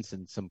ponds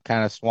and some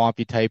kind of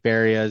swampy type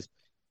areas.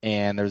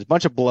 And there was a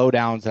bunch of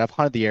blowdowns, and I've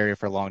hunted the area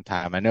for a long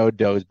time. I know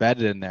does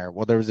bedded in there.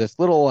 Well, there was this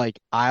little like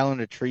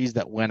island of trees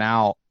that went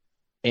out,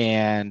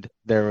 and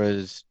there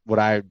was what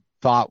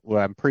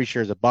I'm pretty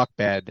sure is a buck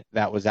bed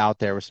that was out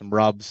there with some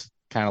rubs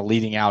kind of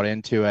leading out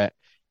into it.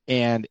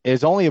 And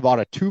it's only about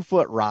a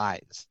 2-foot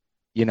rise,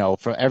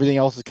 for everything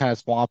else is kind of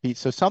swampy.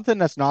 So something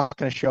that's not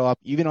going to show up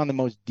even on the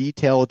most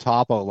detailed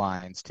topo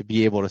lines to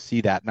be able to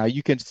see that. Now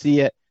you can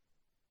see it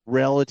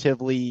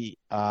relatively,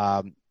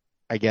 I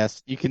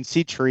guess you can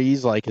see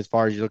trees like as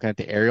far as you're looking at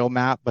the aerial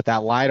map, but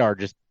that LiDAR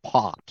just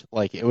popped.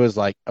 Like it was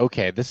like,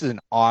 okay, this is an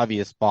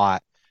obvious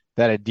spot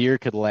that a deer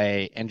could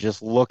lay and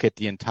just look at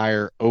the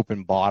entire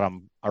open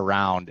bottom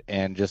around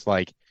and just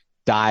like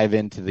dive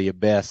into the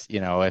abyss,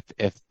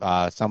 if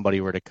somebody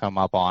were to come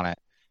up on it.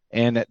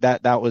 And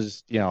that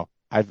was,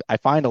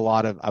 I've found a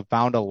lot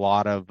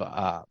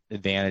of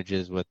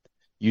advantages with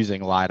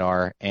using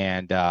LiDAR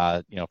and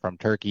from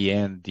turkey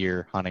and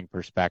deer hunting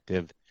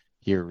perspective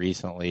here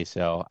recently.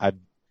 So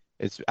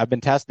I've been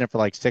testing it for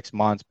like 6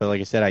 months, but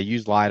like I said, I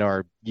used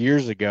LiDAR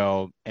years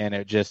ago, and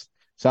it just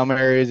some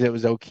areas it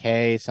was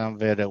okay, some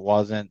of it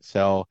wasn't.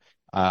 So,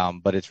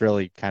 but it's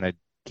really kind of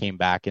came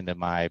back into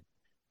my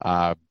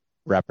uh,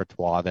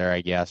 repertoire there,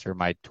 I guess, or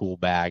my tool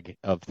bag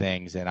of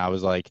things. And I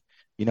was like,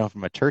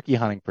 from a turkey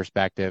hunting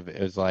perspective, it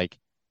was like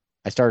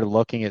I started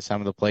looking at some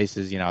of the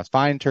places, I was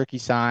finding turkey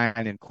sign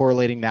and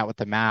correlating that with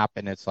the map,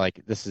 and it's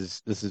like this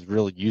is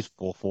really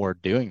useful for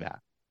doing that.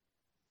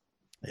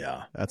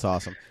 Yeah, That's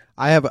awesome.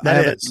 I have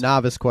a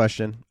novice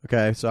question.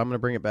 Okay, so I'm going to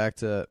bring it back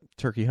to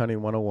turkey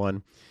hunting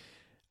 101.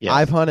 Yes.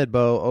 I've hunted,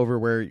 Beau, over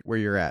where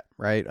you're at,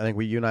 right? I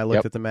think you and I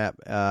looked at the map.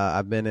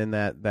 I've been in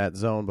that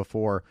zone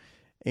before.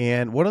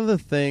 And one of the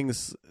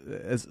things,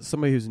 as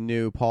somebody who's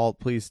new, Paul,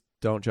 please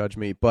don't judge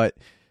me, but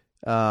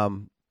I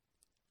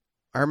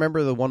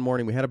remember the one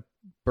morning we had a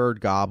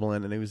bird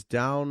gobbling, and he was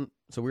down.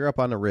 So we were up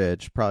on the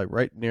ridge, probably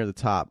right near the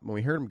top, when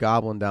we heard him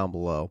gobbling down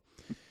below.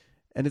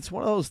 And it's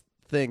one of those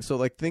things. So,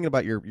 like, thinking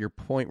about your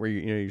point where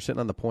you're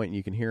sitting on the point and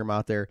you can hear him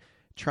out there,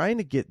 trying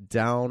to get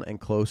down and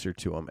closer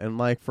to him. And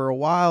like for a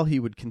while, he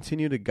would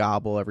continue to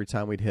gobble every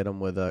time we'd hit him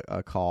with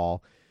a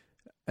call,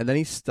 and then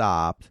he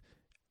stopped.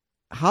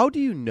 How do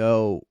you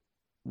know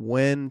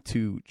when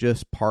to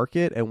just park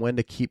it and when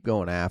to keep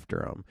going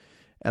after him?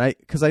 And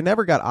because I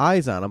never got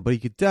eyes on him, but you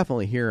could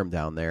definitely hear him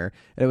down there.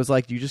 And it was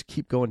like you just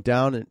keep going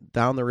down and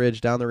down the ridge,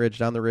 down the ridge,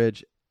 down the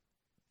ridge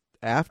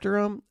after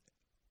him.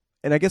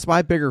 And I guess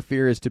my bigger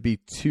fear is to be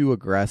too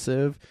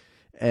aggressive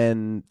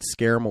and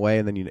scare him away,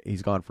 and then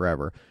he's gone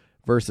forever,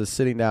 versus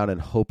sitting down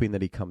and hoping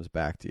that he comes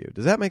back to you.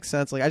 Does that make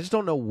sense? Like, I just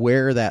don't know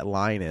where that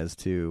line is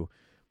to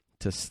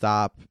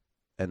stop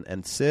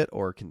and sit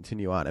or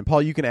continue on. And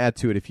Paul, you can add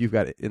to it if you've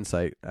got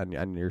insight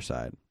on your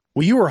side.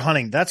 Well, you were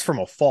hunting. That's from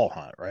a fall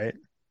hunt, right?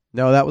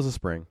 No, that was a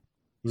spring.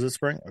 Was it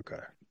spring? Okay.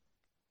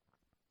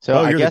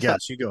 So you're I guess the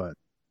guest. You go ahead.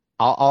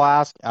 I'll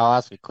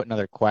ask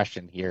another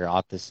question here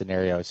off this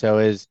scenario.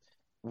 So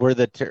were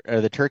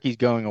the turkeys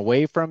going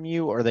away from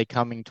you, or are they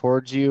coming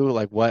towards you?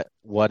 Like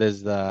what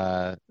is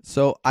the?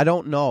 So I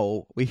don't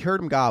know. We heard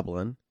him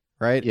gobbling,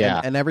 right? Yeah.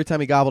 And every time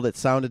he gobbled, it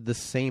sounded the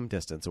same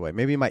distance away.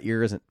 Maybe my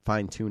ear isn't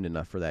fine tuned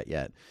enough for that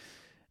yet.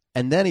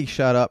 And then he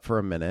shut up for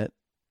a minute,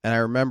 and I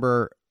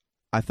remember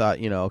I thought,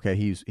 okay,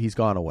 he's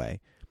gone away,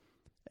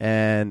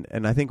 and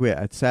I think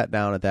I'd sat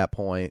down at that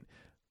point.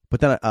 But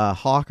then a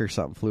hawk or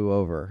something flew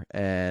over,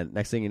 and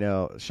next thing you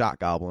know, shot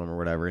gobbled him or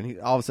whatever, and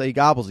all of a sudden he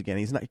gobbles again.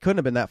 He couldn't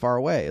have been that far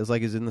away. It was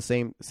like he's in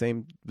the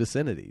same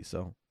vicinity.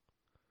 So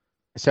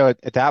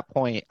at that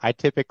point, I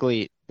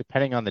typically,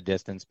 depending on the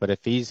distance, but if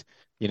he's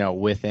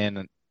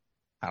within,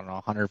 I don't know,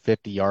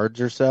 150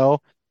 yards or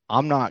so,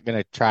 I'm not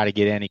gonna try to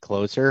get any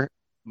closer.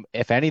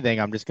 If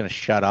anything, I'm just gonna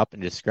shut up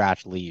and just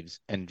scratch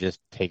leaves and just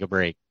take a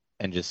break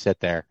and just sit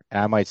there. And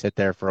I might sit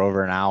there for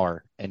over an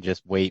hour and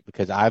just wait,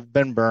 because I've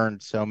been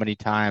burned so many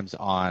times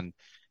on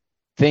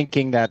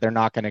thinking that they're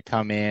not going to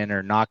come in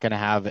or not going to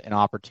have an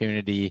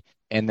opportunity,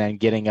 and then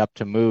getting up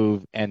to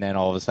move, and then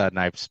all of a sudden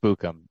I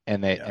spook them,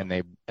 and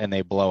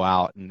they blow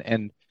out.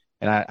 And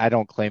I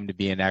don't claim to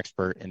be an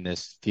expert in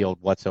this field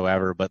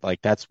whatsoever, but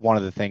like that's one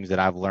of the things that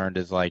I've learned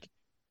is like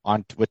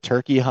with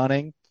turkey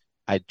hunting,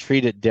 I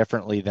treat it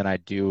differently than I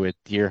do with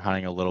deer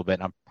hunting a little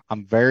bit.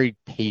 I'm very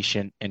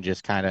patient, and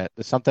just kind of,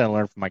 something I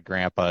learned from my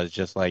grandpa is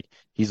just like,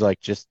 he's like,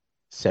 just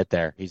sit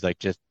there. He's like,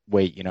 just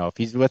wait. If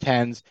he's with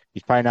hens,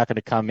 he's probably not going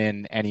to come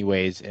in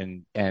anyways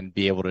and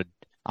be able to,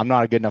 I'm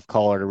not a good enough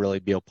caller to really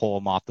be able to pull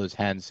him off those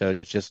hens. So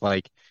it's just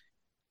like,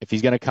 if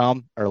he's going to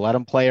come, or let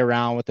him play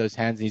around with those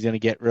hens, he's going to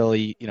get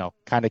really,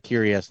 kind of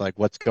curious, like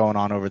what's going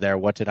on over there?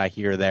 What did I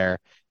hear there?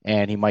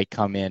 And he might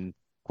come in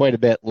quite a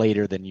bit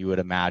later than you would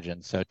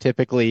imagine. So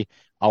typically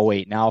I'll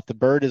wait. Now, if the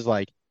bird is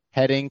like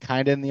heading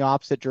kind of in the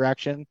opposite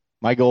direction,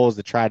 my goal is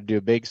to try to do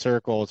a big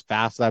circle as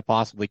fast as I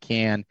possibly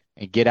can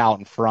and get out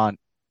in front,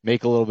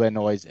 make a little bit of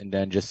noise, and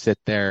then just sit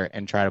there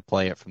and try to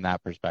play it from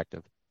that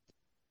perspective.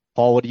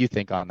 Paul, what do you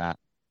think on that?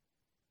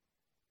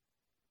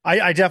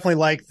 I definitely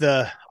like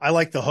the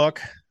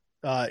hook,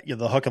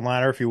 the hook and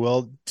ladder, if you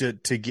will, to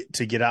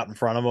get out in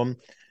front of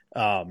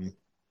them.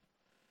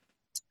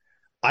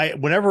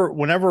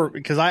 Whenever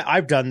because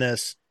I've done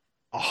this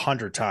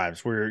 100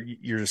 times where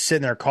you're just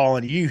sitting there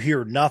calling, you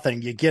hear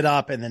nothing, you get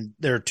up, and then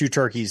there are two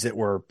turkeys that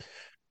were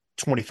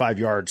 25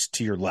 yards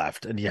to your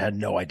left, and you had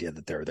no idea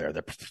that they're there.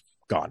 They're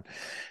gone.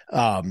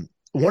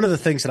 One of the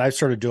things that I've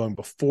started doing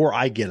before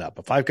I get up,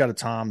 if I've got a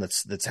tom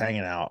that's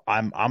hanging out,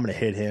 I'm going to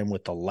hit him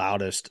with the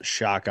loudest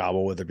shot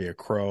gobble, whether it be a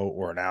crow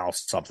or an owl,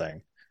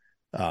 something.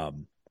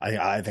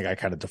 I think I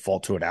kind of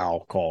default to an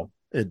owl call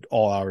at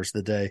all hours of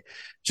the day,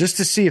 just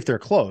to see if they're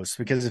close.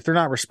 Because if they're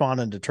not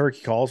responding to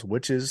turkey calls,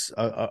 which is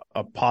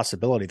a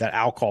possibility, that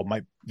owl call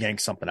might yank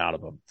something out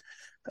of them.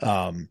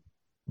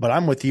 But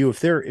I'm with you.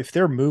 If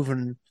they're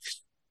moving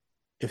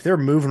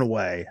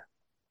away,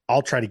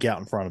 I'll try to get out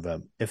in front of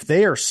them. If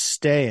they are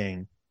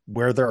staying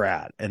where they're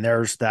at, and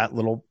there's that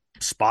little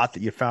spot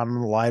that you found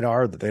on the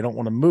LiDAR that they don't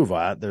want to move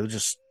at. They're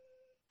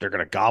going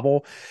to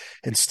gobble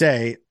and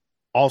stay.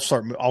 I'll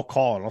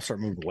call and I'll start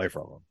moving away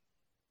from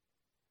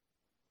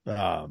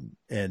them.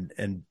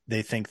 And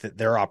they think that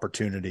their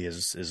opportunity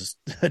is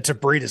to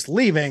breed is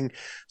leaving.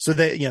 So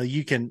that,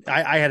 you can,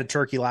 I had a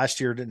turkey last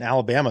year in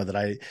Alabama that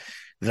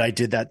I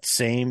did that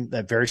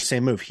very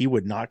same move. He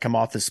would not come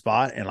off the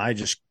spot. And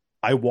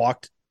I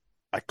walked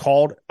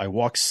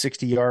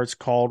 60 yards,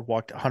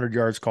 walked 100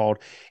 yards,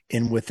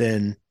 and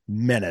within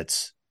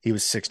minutes, he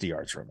was 60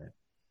 yards from me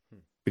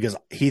because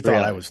he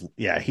thought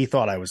he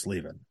thought I was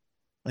leaving.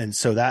 And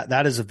so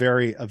that is a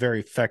very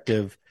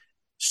effective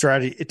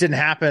strategy. It didn't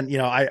happen.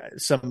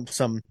 Some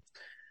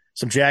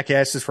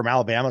jackasses from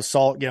Alabama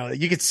saw,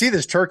 you could see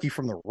this turkey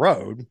from the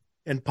road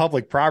in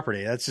public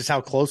property. That's just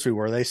how close we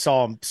were. They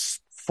saw him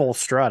full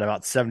strut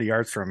about 70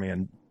 yards from me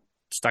and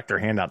stuck their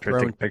hand out to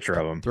take a picture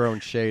of him.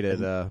 Throwing shade at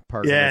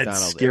Parker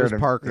McDonald. Scared him.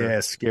 Parker. Yeah,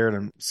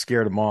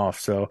 scared him off.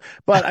 So,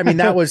 but I mean,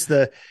 that's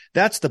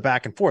the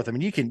back and forth. I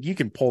mean, you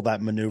can pull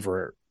that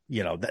maneuver.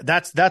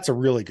 That's a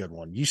really good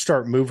one. You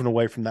start moving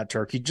away from that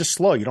turkey, just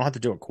slow. You don't have to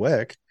do it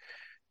quick.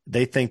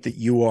 They think that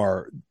you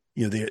are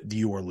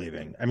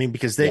leaving. I mean,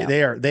 because they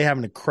have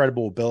an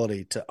incredible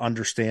ability to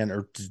understand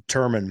or to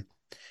determine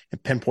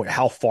and pinpoint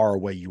how far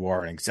away you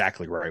are and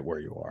exactly right where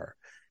you are.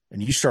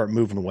 And you start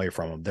moving away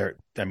from them,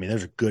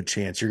 there's a good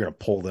chance you're going to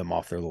pull them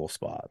off their little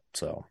spot.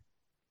 So,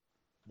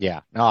 yeah,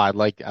 no, I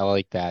like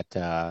that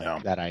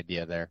that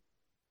idea there.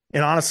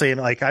 And honestly,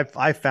 like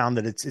I found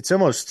that it's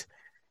almost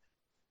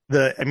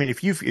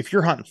if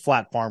you're hunting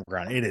flat farm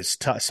ground, it is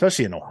tough,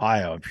 especially in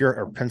Ohio,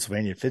 or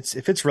Pennsylvania.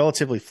 If it's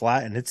relatively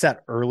flat and it's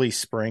that early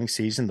spring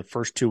season, the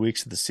first 2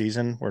 weeks of the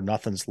season where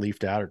nothing's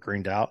leafed out or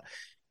greened out,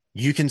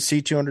 you can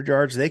see 200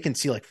 yards. They can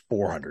see like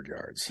 400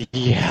 yards.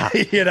 Yeah.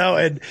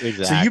 And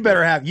exactly. So you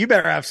better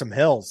have some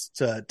hills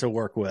to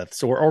work with.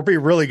 So, or be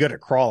really good at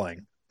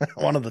crawling,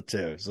 one of the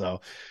two. So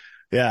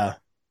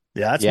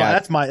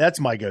that's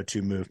my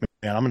go-to move,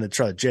 man. I'm going to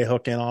try to J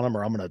hook in on them,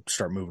 or I'm going to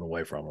start moving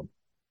away from them.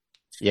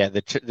 Yeah.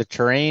 The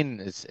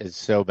terrain is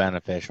so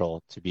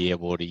beneficial to be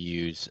able to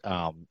use.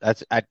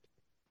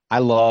 I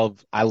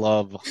love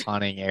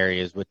hunting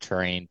areas with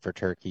terrain for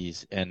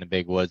turkeys in the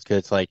big woods. 'Cause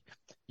it's like,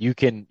 you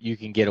can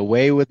get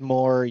away with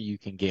more, you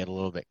can get a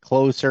little bit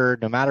closer,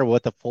 no matter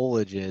what the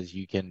foliage is,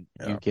 you can,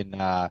 and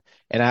I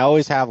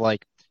always have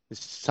like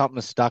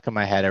something stuck in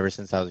my head ever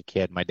since I was a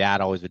kid. My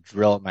dad always would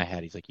drill at my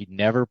head. He's like, you'd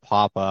never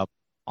pop up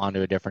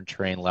onto a different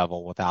terrain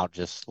level without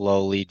just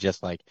slowly,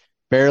 just like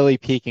barely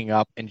peeking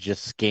up and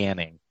just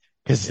scanning.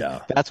 Because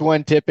that's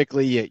when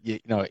typically,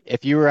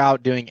 if you were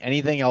out doing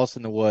anything else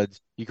in the woods,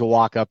 you could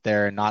walk up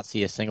there and not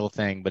see a single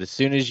thing. But as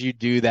soon as you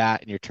do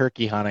that and you're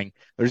turkey hunting,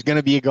 there's going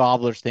to be a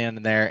gobbler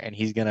standing there, and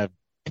he's going to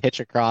pitch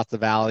across the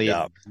valley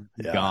and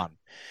gone.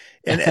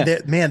 And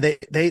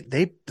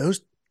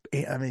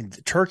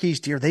the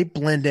turkeys, deer, they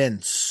blend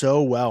in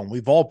so well. And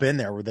we've all been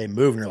there where they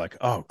move and you're like,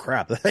 oh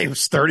crap, that thing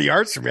was 30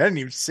 yards from me. I didn't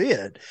even see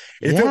it.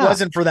 If it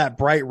wasn't for that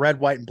bright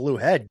red, white, and blue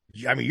head,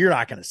 I mean, you're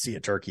not going to see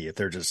a turkey if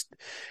they're just,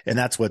 and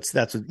that's what,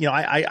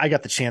 I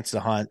got the chance to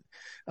hunt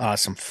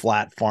some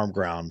flat farm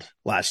ground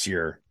last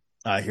year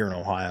here in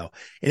Ohio.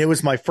 And it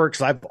was my first,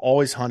 cause I've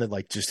always hunted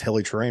like just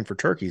hilly terrain for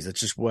turkeys. It's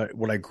just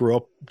what I grew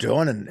up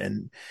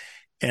doing.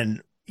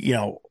 And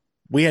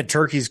we had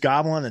turkeys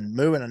gobbling and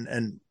moving,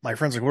 and my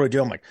friend's like, what do I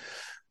do? I'm like,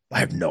 I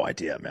have no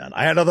idea, man.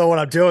 I don't know what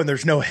I'm doing.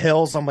 There's no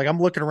hills. I'm like, I'm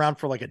looking around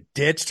for like a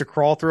ditch to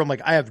crawl through. I'm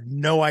like, I have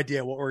no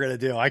idea what we're going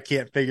to do. I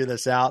can't figure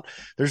this out.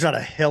 There's not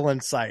a hill in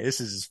sight. This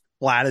is as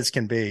flat as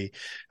can be.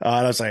 And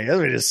I was like,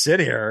 let me just sit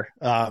here.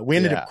 We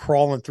ended up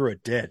crawling through a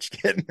ditch,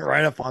 getting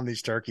right up on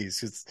these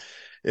turkeys.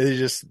 It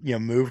just,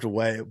 moved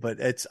away. But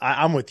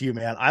I'm with you,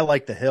 man. I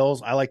like the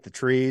hills. I like the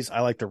trees.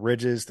 I like the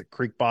ridges, the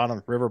creek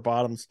bottoms, river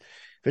bottoms.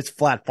 If it's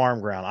flat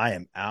farm ground, I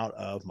am out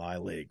of my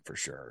league for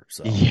sure.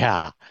 So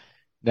no,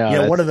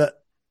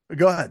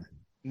 go ahead.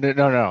 No,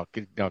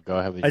 go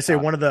ahead. I say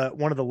one of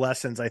the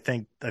lessons I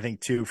think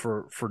too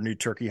for new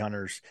turkey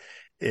hunters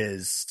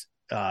is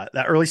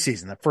that early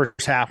season, that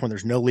first half when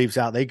there's no leaves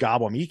out, they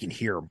gobble them. You can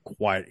hear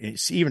them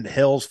even the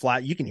hills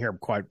flat. You can hear them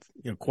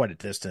quite a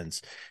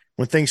distance.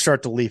 When things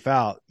start to leaf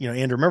out,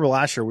 Andrew, remember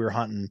last year we were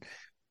hunting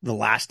the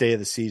last day of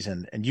the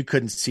season and you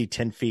couldn't see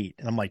 10 feet.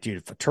 And I'm like, dude,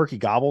 if a turkey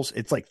gobbles,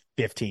 it's like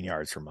 15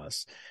 yards from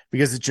us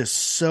because it's just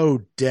so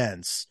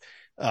dense.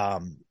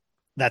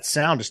 That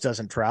sound just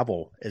doesn't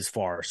travel as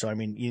far. So, I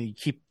mean, you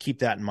keep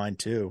that in mind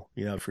too.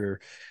 If you're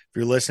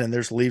listening,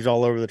 there's leaves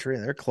all over the tree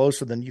and they're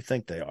closer than you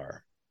think they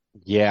are.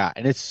 Yeah.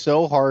 And it's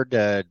so hard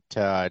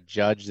to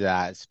judge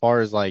that as far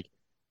as like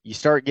you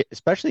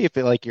especially if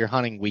you're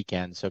hunting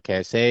weekends.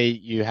 Okay. Say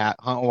you hunt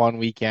one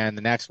weekend,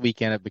 the next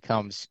weekend it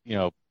becomes,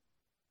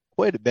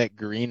 quite a bit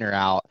greener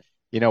out.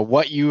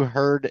 What you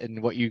heard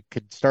and what you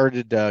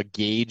started to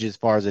gauge as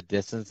far as a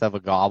distance of a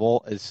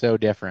gobble is so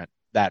different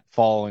that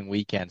following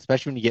weekend,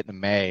 especially when you get into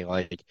May,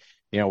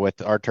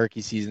 with our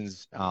turkey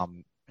seasons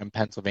in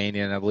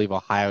Pennsylvania, and I believe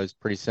Ohio is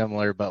pretty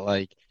similar, but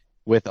like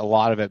with a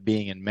lot of it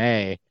being in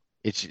May,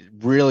 it's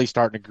really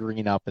starting to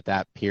green up at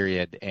that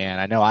period. And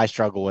I know I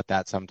struggle with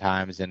that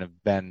sometimes and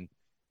have been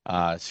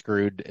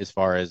screwed as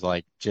far as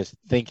like just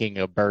thinking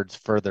a bird's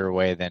further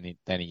away than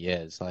he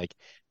is. Like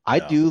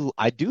Yeah.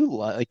 I do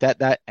like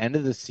that end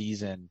of the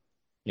season,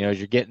 as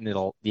you're getting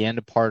to the end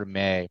of part of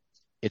May,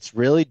 it's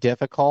really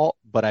difficult,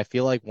 but I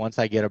feel like once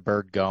I get a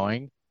bird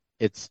going,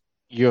 it's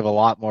you have a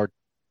lot more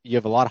you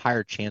have a lot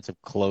higher chance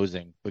of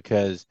closing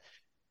because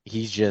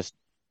he's just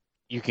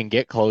you can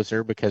get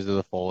closer because of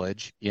the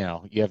foliage. You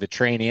have the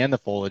train and the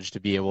foliage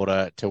to be able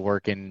to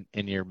work in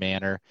your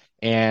manner.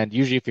 And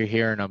usually if you're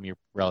hearing them, you're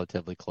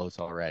relatively close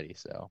already.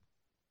 So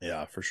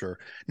Yeah, for sure.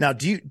 Now,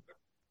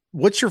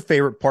 what's your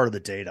favorite part of the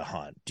day to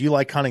hunt? Do you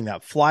like hunting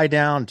that fly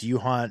down? Do you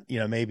hunt,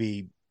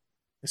 maybe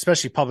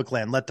especially public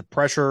land, let the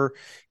pressure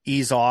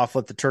ease off,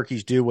 let the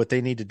turkeys do what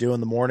they need to do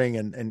in the morning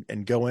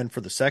and go in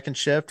for the second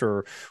shift,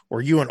 or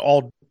you an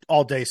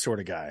all day sort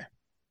of guy?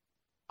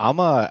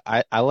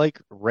 I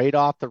like right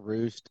off the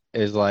roost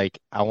is like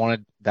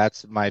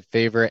that's my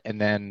favorite.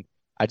 And then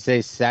I'd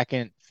say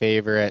second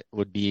favorite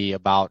would be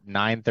about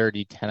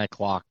 9:30, 10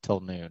 o'clock till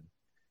noon.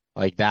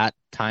 Like that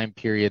time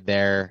period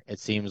there, it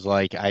seems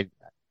like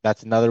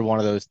that's another one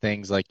of those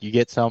things. Like you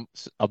get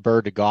a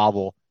bird to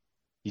gobble,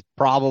 he's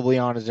probably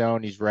on his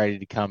own. He's ready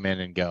to come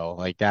in and go.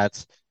 Like Yeah.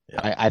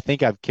 I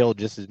think I've killed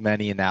just as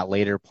many in that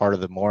later part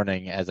of the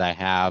morning as I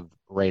have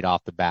right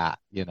off the bat.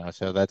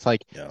 So that's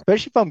like, Yeah.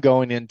 especially if I'm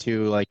going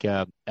into like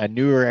a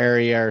newer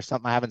area or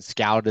something I haven't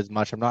scouted as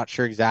much, I'm not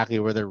sure exactly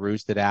where they're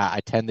roosted at. I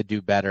tend to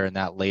do better in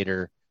that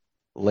later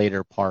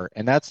part.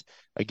 And that's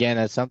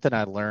something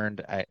I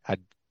learned. I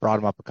brought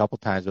him up a couple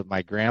times, but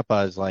my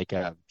grandpa is like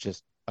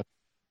just a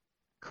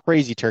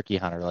crazy turkey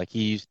hunter. Like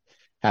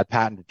had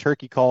patented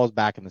turkey calls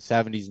back in the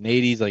 70s and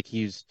 80s. Like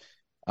he's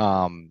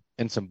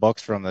in some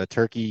books from the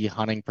turkey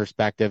hunting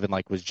perspective and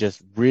like was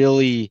just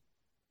really,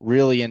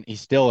 really, and he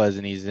still is,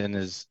 and he's in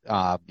his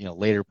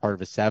later part of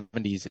his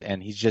 70s,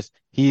 and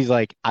he's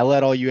like, I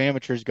let all you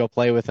amateurs go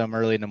play with him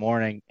early in the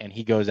morning, and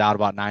he goes out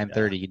about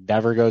 9:30. He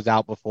never goes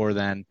out before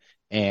then,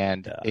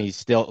 and Yeah.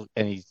 he's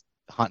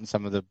hunting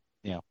some of the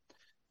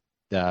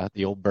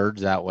the old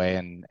birds that way,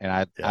 and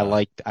Yeah. I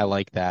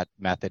like that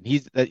method.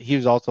 He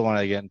was also one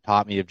that again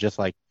taught me of just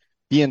like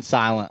being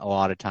silent a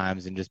lot of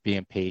times and just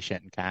being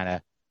patient and kind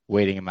of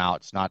waiting him out.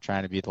 It's not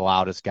trying to be the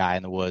loudest guy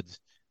in the woods.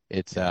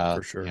 It's Yeah,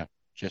 for sure.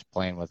 just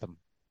playing with them.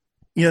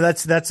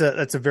 That's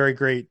a very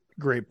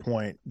great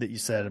point that you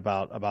said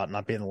about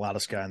not being the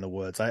loudest guy in the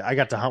woods. I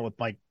got to hunt with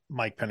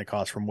Mike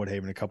Pentecost from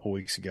Woodhaven a couple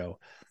weeks ago,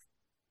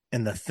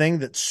 and the thing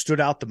that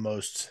stood out the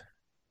most,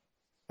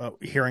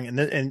 hearing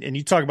and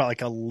you talk about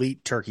like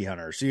elite turkey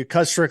hunters. So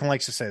Cuz Strickland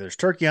likes to say there's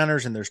turkey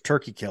hunters and there's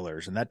turkey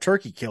killers, and that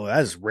turkey killer,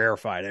 that is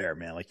rarefied air,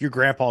 man. Like your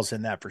grandpa's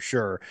in that for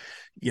sure.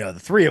 The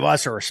three of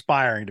us are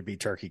aspiring to be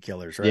turkey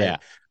killers, right? Yeah.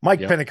 Mike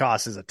Yep.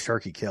 Pentecost is a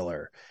turkey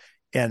killer.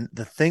 And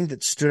the thing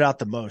that stood out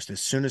the most,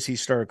 as soon as he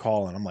started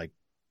calling, I'm like,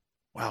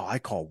 wow, I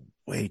call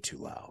way too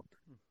loud.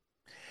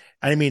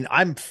 I mean,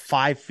 I'm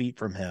 5 feet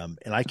from him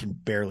and I can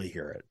barely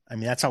hear it. I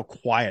mean, that's how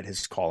quiet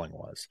his calling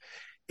was.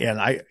 And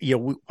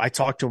I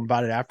talked to him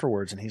about it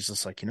afterwards, and he's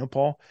just like,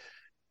 Paul,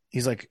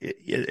 he's like,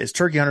 as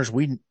turkey hunters,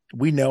 we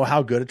know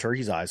how good a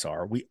turkey's eyes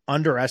are. We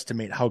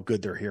underestimate how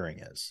good their hearing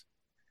is.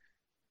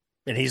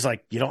 And he's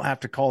like, you don't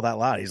have to call that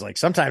loud. He's like,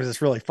 sometimes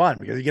it's really fun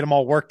because you get them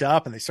all worked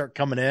up and they start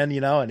coming in,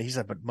 and he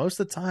said, but most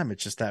of the time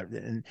it's just that.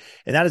 And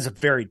that is a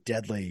very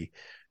deadly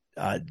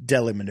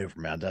maneuver,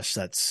 man. That's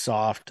that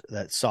soft,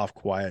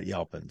 quiet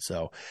yelping.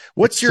 So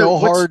what's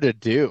hard to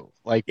do.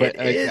 Like, but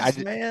it like,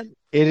 is, man.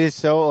 it is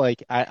so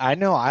like, I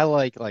know I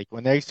like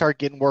when they start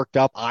getting worked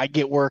up, I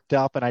get worked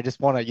up and I just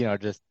want to,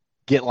 just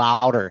get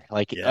louder.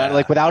 Like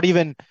Yeah. without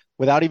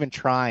even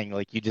trying,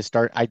 like you just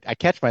start, I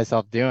catch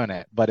myself doing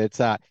it, but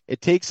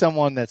it takes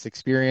someone that's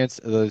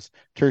experienced those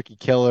turkey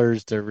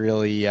killers to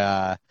really,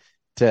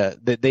 that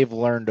they've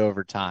learned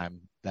over time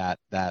that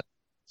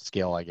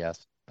skill, I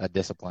guess, that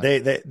discipline.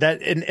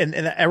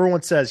 And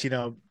everyone says,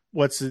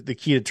 what's the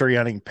key to turkey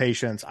hunting?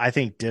 Patience. I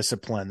think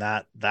discipline,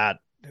 that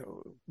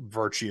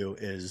virtue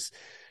is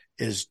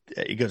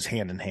it goes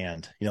hand in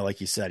hand.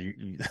 Like you said,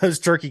 those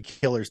turkey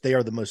killers, they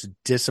are the most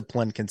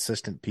disciplined,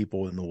 consistent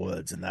people in the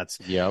woods. And that's,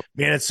 Yep.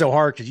 man, it's so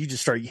hard because you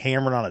just start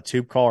hammering on a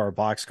tube call or a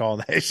box call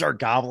and they start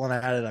gobbling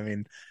at it. I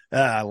mean,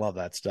 I love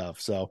that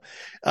stuff. So,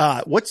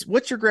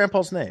 what's your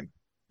grandpa's name?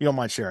 You don't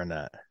mind sharing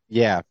that?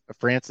 Yeah.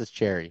 Francis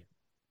Cherry.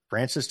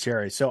 Francis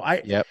Cherry. So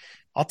Yep.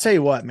 I'll tell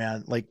you what,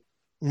 man, like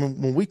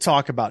when we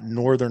talk about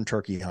northern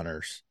turkey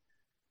hunters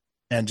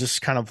and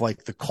just kind of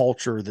like the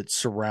culture that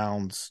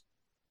surrounds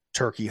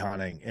turkey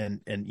hunting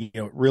and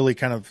it really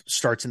kind of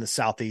starts in the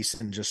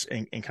southeast and just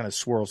and kind of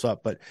swirls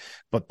up,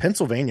 but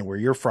Pennsylvania, where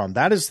you're from,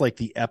 that is like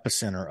the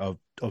epicenter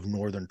of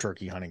northern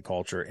turkey hunting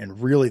culture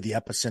and really the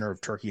epicenter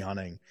of turkey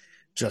hunting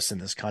just in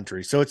this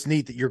country. So it's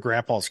neat that your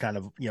grandpa's kind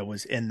of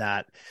was in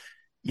that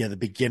the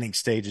beginning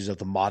stages of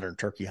the modern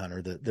turkey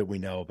hunter that we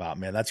know about.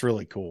 Man, that's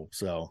really cool.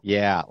 So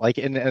Yeah, like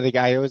and the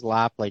guy always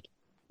laughed like,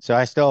 so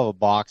I still have a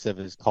box of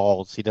his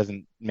calls. He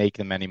doesn't make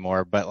them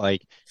anymore, but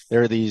like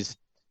there are these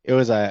it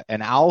was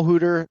an owl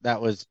hooter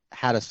that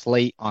had a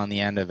slate on the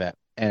end of it.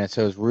 And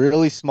so it was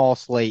really small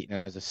slate and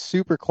it was a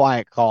super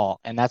quiet call.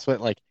 And that's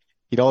what like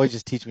he'd always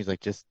just teach me. He's like,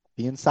 just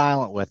being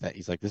silent with it.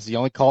 He's like, this is the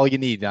only call you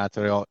need. That's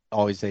what I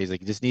always say. He's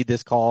like, you just need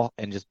this call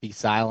and just be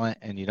silent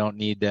and you don't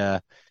need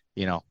to,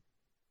 you know,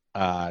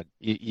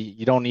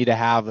 you don't need to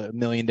have a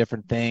million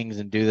different things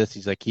and do this.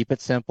 He's like, keep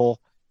it simple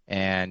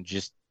and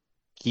just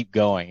keep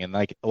going. And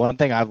like one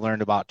thing I've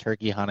learned about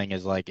turkey hunting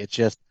is like it's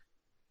just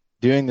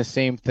doing the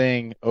same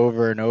thing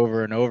over and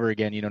over and over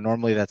again. You know,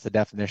 normally that's the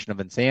definition of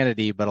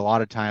insanity, but a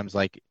lot of times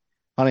like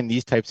hunting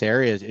these types of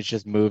areas, it's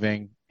just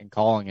moving and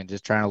calling and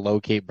just trying to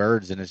locate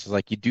birds. And it's just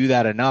like you do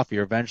that enough,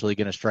 you're eventually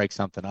going to strike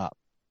something up.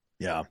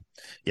 Yeah.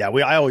 Yeah.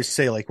 I always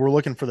say like, we're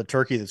looking for the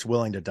turkey that's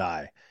willing to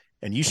die.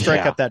 And you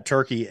strike Yeah. up that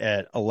turkey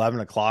at 11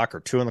 o'clock or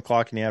 2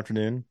 o'clock in the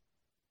afternoon.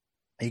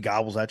 He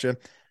gobbles at you.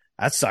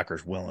 That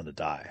sucker's willing to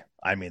die.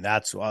 I mean,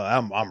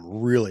 I'm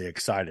really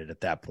excited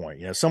at that point.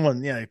 You know,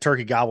 someone, you know,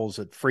 turkey gobbles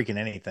at freaking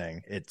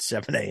anything at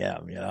 7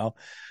 a.m., you know,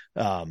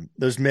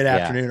 those Yeah.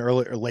 mid-afternoon,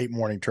 early or late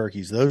morning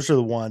turkeys, those are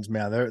the ones,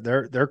 man,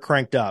 they're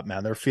cranked up,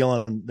 man. They're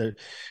feeling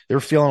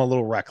a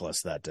little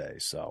reckless that day.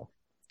 So,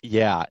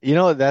 Yeah.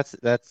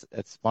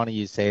 That's funny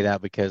you say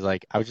that because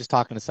like I was just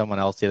talking to someone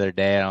else the other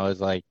day and I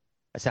was like,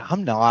 I said,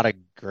 I'm not a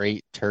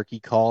great turkey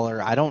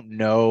caller. I don't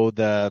know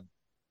the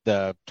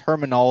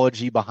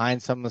terminology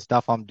behind some of the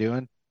stuff I'm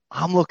doing.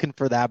 I'm looking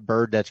for that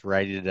bird that's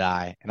ready to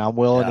die, and I'm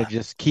willing to yeah,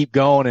 just keep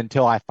going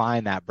until I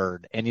find that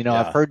bird. And I've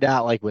yeah, heard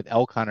that like with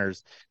elk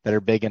hunters that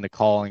are big into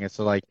calling, and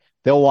so like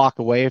they'll walk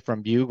away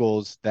from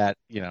bugles that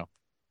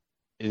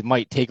it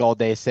might take all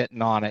day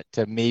sitting on it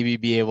to maybe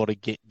be able to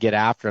get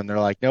after him. They're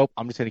like, nope,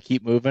 I'm just going to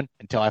keep moving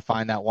until I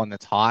find that one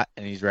that's hot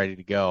and he's ready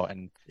to go.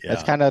 And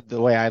that's yeah. kind of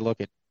the way I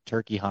look at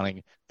turkey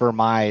hunting for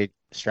my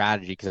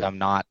strategy because I'm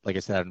not, like I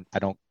said, I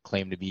don't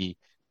claim to be,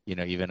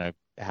 even a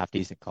half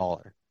decent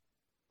caller.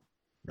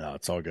 No,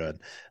 it's all good.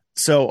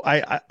 So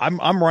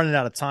I'm running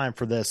out of time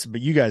for this, but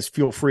you guys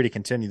feel free to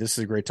continue. This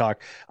is a great talk.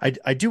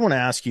 I do want to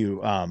ask you,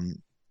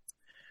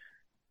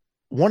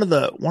 one of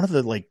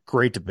the like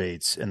great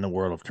debates in the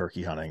world of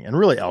turkey hunting and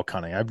really elk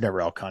hunting. I've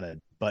never elk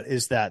hunted, but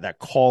is that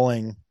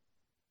calling,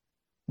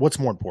 what's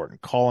more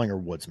important, calling or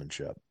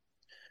woodsmanship?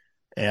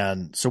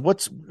 And so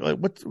what's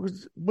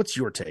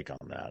your take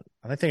on that?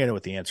 And I think I know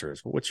what the answer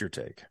is, but what's your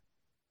take?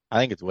 I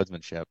think it's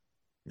woodsmanship.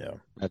 Yeah.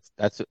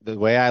 That's the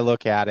way I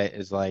look at it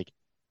is like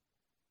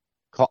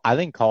I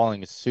think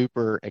calling is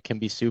it can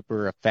be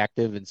super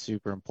effective and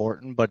super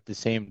important, but at the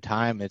same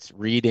time, it's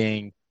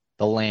reading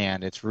the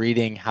land. It's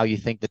reading how you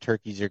think the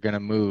turkeys are going to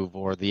move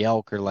or the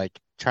elk, or like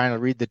trying to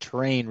read the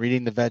terrain,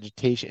 reading the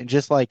vegetation, and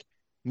just like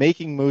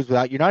making moves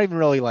without, you're not even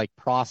really like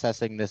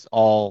processing this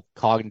all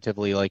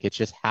cognitively. Like it's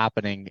just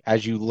happening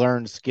as you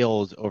learn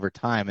skills over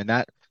time. And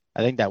I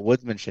think that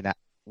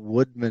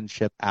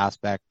woodmanship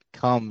aspect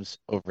comes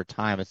over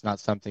time. It's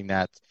not something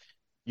that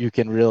you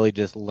can really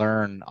just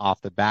learn off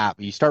the bat.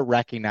 But you start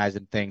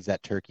recognizing things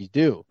that turkeys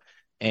do.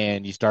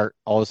 And you start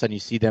all of a sudden you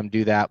see them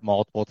do that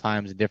multiple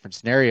times in different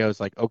scenarios.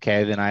 Like,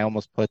 okay, then I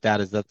almost put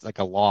that as that's like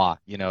a law.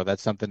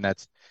 That's something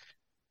that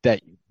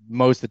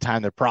most of the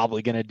time they're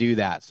probably going to do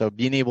that. So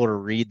being able to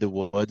read the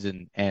woods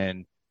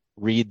and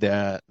read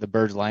the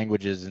birds'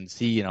 languages and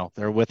see,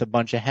 they're with a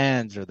bunch of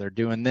hens or they're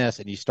doing this,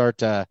 and you start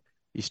to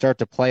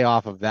play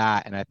off of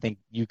that. And I think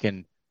you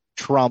can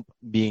trump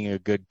being a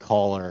good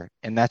caller.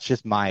 And that's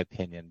just my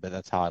opinion, but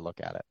that's how I look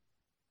at it.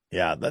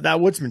 Yeah. That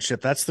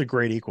woodsmanship, that's the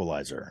great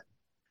equalizer.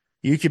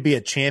 You could be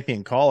a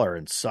champion caller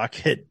and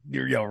suck at,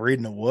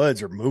 reading the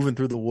woods or moving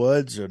through the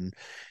woods, and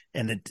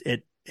it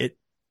it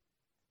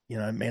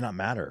may not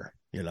matter,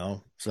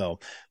 So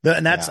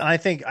and that's, Yeah. and I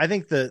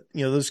think that,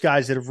 those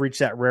guys that have reached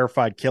that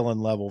rarefied killing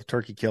level,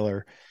 turkey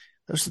killer,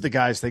 those are the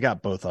guys, they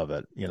got both of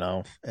it,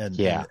 Yeah. and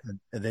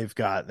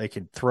they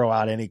can throw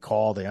out any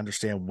call. They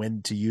understand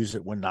when to use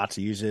it, when not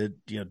to use it,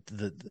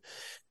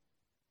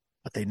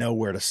 but they know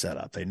where to set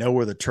up. They know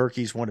where the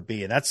turkeys want to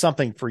be. And that's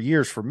something for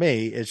years for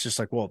me. It's just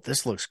like, well,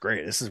 this looks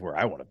great. This is where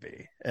I want to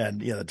be. And,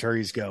 the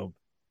turkeys go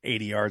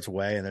 80 yards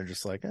away and they're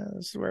just like,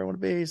 this is where I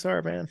want to be.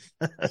 Sorry, man.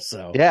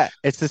 So, Yeah.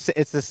 It's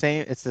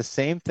the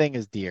same thing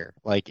as deer.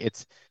 Like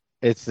it's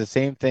the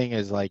same thing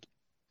as like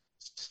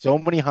so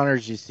many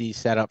hunters you see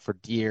set up for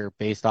deer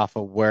based off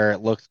of where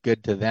it looks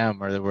good to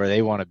them or where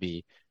they want to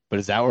be. But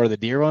is that where the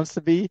deer wants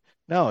to be?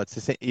 No, it's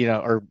the same,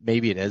 or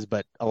maybe it is,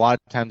 but a lot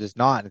of times it's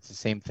not. It's the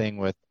same thing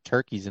with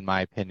turkeys, in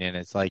my opinion.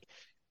 It's like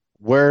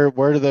where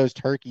do those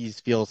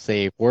turkeys feel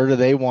safe? Where do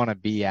they want to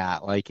be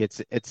at? Like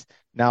it's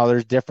now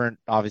there's different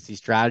obviously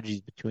strategies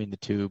between the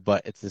two,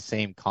 but it's the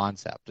same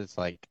concept. It's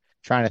like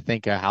trying to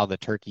think of how the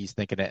turkey's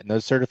thinking it. And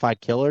those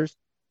certified killers,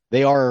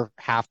 they are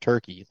half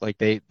turkey. Like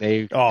they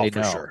they oh, they for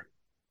know. sure.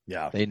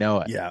 Yeah. They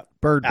know it. Yeah.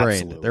 Bird brained.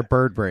 Absolutely. They're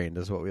bird brained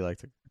is what we like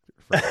to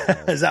refer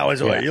to it. Is that what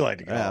Yeah. you like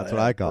to call it? That's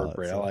what I call it.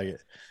 I So. like it.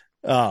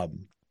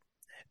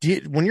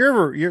 When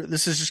you're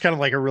this is just kind of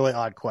like a really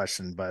odd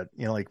question, but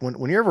like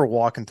when you're ever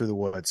walking through the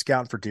woods,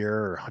 scouting for deer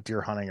or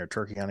deer hunting or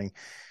turkey hunting,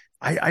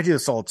 I do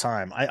this all the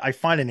time. I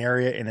find an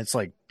area and it's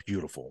like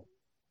beautiful.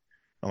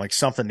 I'm like,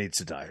 something needs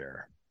to die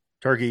here.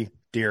 turkey,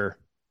 deer.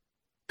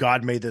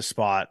 God made this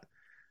spot.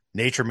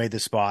 Nature made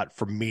this spot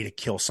for me to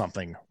kill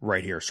something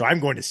right here. So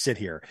I'm going to sit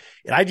here.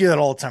 And I do that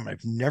all the time.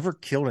 I've never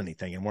killed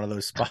anything in one of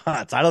those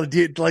spots. I don't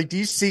do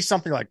you see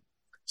something like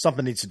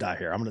something needs to die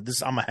here? I'm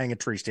gonna hang a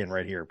tree stand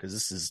right here because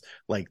this is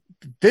like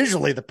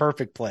visually the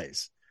perfect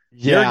place.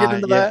 You ever get Yeah,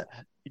 into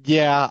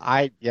yeah,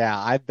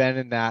 that? I've been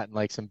in that in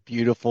like some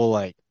beautiful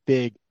like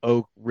big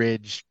oak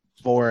ridge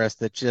forest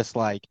that just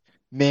like,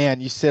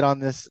 man, you sit on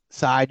this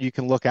side, you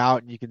can look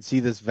out and you can see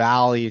this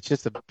valley. It's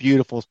just a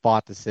beautiful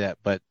spot to sit,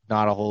 but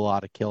not a whole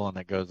lot of killing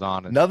that goes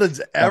on in Nothing's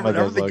some ever of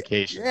those nothing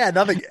locations. yeah,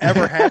 nothing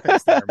ever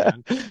happens there,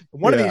 man. Yeah.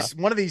 One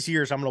of these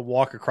years I'm gonna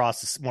walk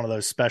across one of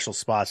those special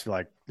spots, be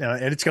like,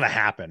 and it's gonna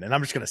happen. And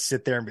I'm just gonna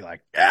sit there and be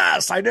like,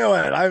 yes, I knew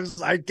it.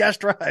 I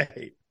guessed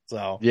right.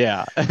 So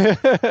Yeah.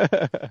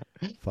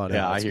 Funny.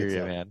 Yeah, I that's hear good you,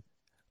 stuff. man.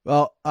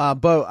 Well,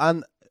 Bo,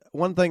 on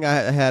one thing I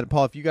had,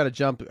 Paul, if you got to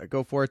jump,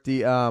 go for it.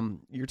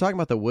 You're talking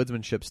about the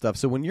woodsmanship stuff.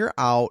 So when you're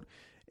out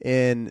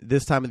in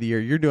this time of the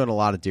year, you're doing a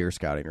lot of deer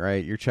scouting,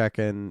 right? You're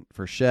checking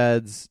for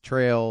sheds,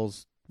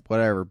 trails,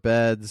 whatever,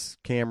 beds,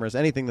 cameras,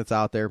 anything that's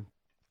out there.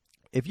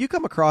 If you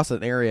come across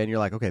an area and you're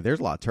like, okay, there's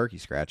a lot of turkey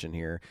scratching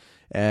here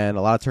and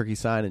a lot of turkey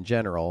sign in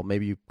general,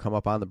 maybe you come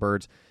up on the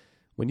birds.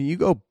 When you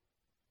go,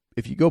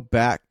 if you go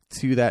back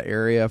to that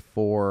area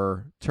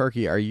for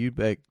turkey, are you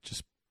like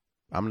just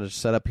I'm going to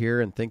set up here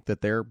and think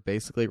that they're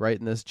basically right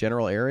in this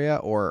general area?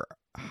 Or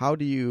how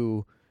do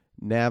you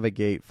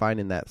navigate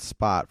finding that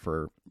spot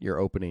for your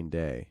opening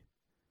day?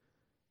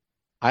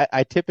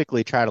 I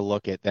typically try to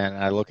look at then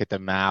I look at the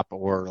map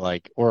or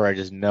I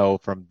just know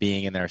from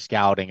being in there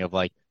scouting of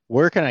like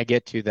where can I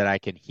get to that I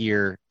can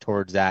hear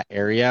towards that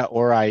area,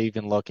 or I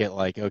even look at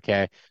like,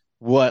 okay,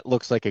 what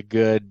looks like a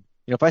good,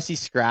 if I see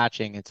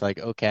scratching, it's like,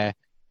 okay,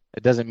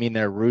 it doesn't mean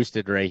they're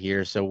roosted right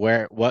here. So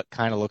what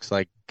kind of looks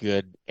like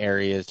good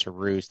areas to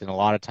roost? And a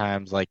lot of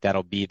times like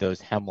that'll be those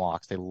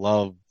hemlocks. They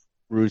love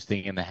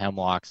roosting in the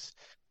hemlocks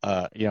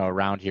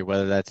around here,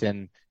 whether that's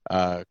in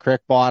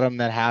creek bottom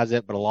that has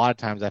it, but a lot of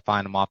times I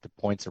find them off the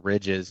points of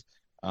ridges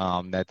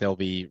that they'll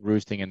be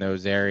roosting in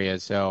those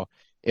areas. So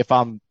if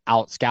I'm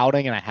out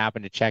scouting and I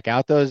happen to check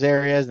out those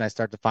areas and I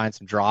start to find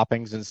some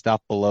droppings and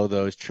stuff below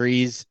those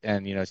trees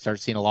and start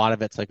seeing a lot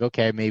of it, it's like,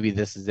 okay, maybe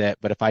this is it.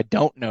 But if I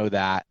don't know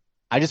that,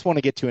 I just want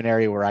to get to an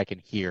area where I can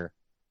hear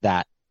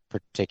that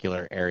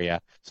particular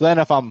area. So then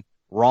if I'm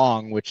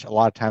wrong, which a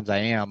lot of times I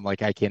am,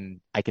 like I can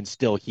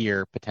still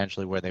hear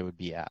potentially where they would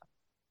be at.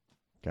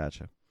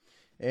 Gotcha.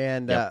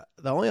 And Yep.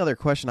 the only other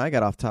question I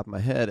got off the top of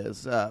my head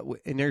is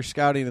in your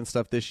scouting and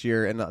stuff this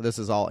year, and this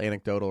is all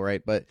anecdotal,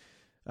 right? But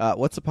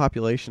what's the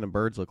population of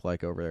birds look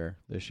like over there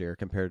this year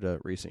compared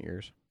to recent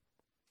years?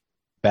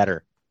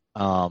 Better.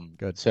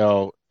 Good.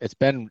 So it's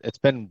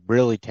been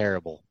really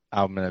terrible.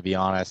 I'm gonna be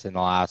honest, in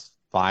the last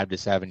 5 to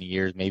 7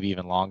 years, maybe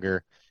even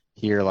longer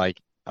here, like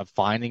of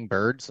finding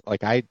birds.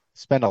 Like I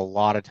spend a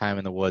lot of time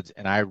in the woods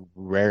and I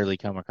rarely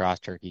come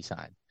across turkey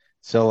sign.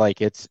 So like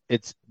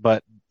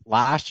but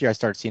last year I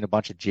started seeing a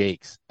bunch of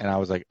jakes and I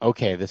was like,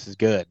 okay, this is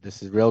good.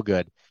 This is real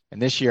good. And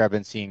this year I've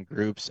been seeing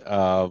groups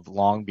of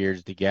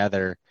longbeards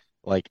together,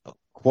 like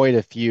quite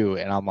a few,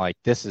 and I'm like,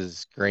 this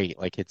is great.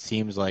 Like it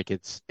seems like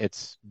it's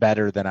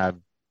better than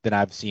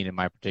I've seen in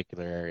my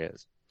particular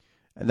areas.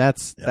 And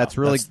that's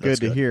really That's good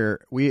to good.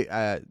 hear. We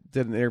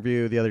did an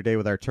interview the other day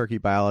with our turkey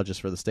biologist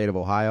for the state of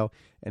Ohio,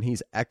 and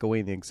he's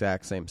echoing the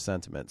exact same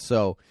sentiment.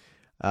 So,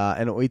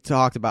 and we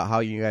talked about how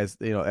you guys,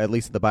 at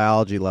least at the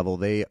biology level,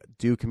 they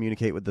do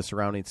communicate with the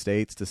surrounding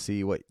states to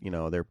see what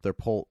their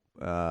poll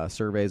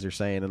surveys are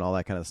saying and all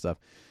that kind of stuff.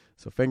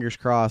 So, fingers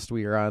crossed,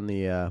 we are on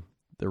the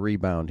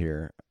rebound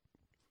here.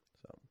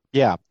 So,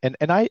 Yeah, and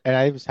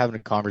I was having a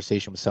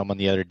conversation with someone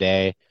the other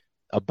day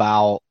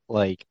about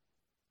like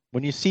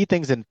when you see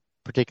things in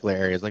particular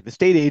areas, like the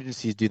state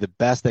agencies do the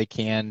best they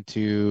can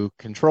to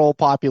control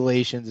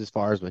populations as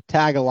far as with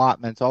tag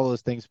allotments, all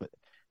those things, but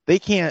they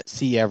can't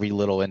see every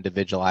little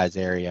individualized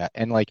area.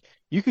 And like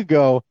you could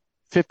go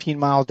 15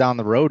 miles down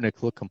the road and it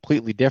could look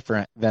completely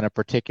different than a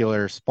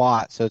particular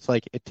spot. So it's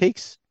like it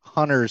takes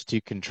hunters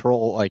to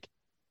control, like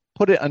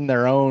put it on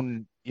their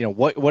own,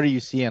 what are you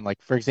seeing?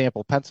 Like for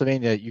example,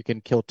 Pennsylvania, you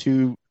can kill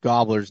two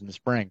gobblers in the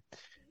spring.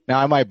 Now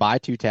I might buy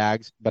two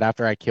tags, but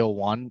after I kill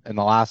one in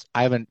I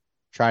haven't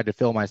tried to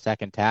fill my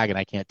second tag and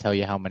I can't tell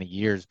you how many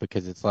years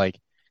because it's like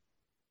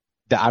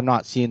I'm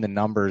not seeing the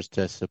numbers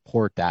to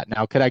support that.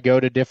 Now, could I go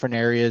to different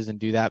areas and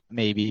do that?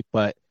 Maybe,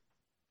 but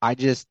I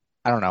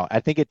don't know. I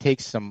think it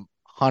takes some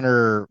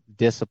hunter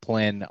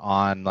discipline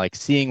on like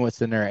seeing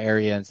what's in their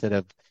area instead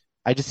of,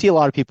 I just see a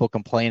lot of people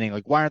complaining,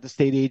 like, why aren't the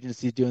state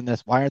agencies doing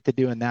this? Why aren't they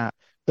doing that?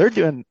 They're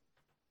doing,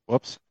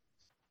 whoops,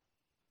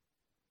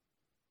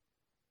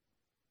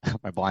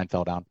 my blind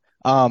fell down.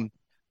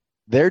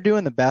 They're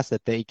doing the best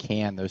that they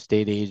can, those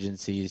state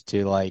agencies,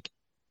 to like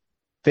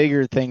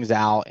figure things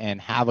out and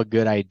have a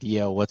good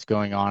idea of what's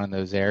going on in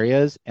those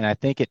areas. And I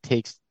think it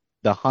takes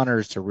the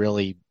hunters to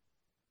really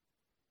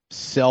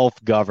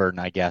self-govern,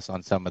 I guess,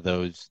 on some of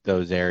those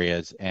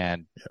areas.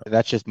 And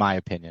that's just my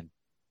opinion.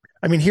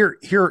 I mean, here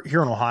in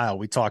Ohio,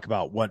 we talk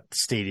about what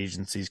state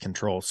agencies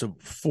control. So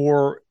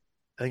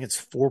I think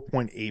it's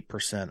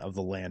 4.8% of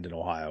the land in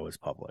Ohio is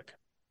public,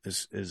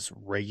 is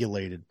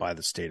regulated by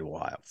the state of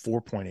Ohio.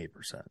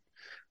 4.8%.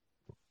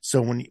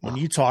 So when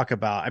you talk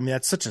about, I mean,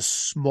 that's such a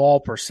small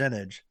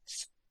percentage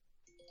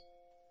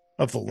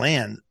of the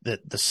land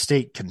that the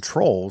state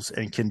controls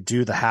and can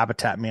do the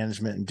habitat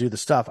management and do the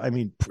stuff. I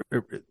mean,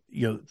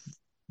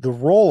 the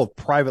role of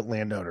private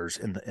landowners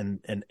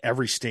in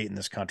every state in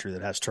this country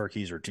that has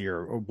turkeys or deer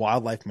or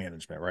wildlife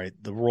management, right?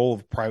 The role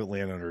of private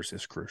landowners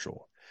is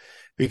crucial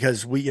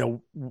because we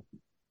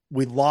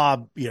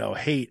lob,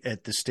 hate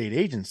at the state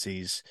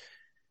agencies,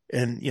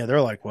 and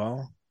they're like,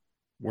 well,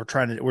 we're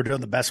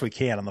doing the best we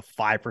can on the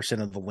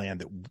 5% of the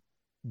land that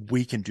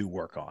we can do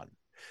work on.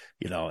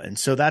 And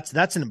so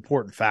that's an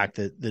important fact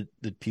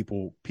that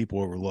people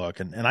overlook.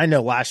 And I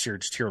know last year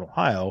just here in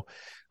Ohio,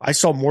 I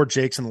saw more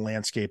jakes in the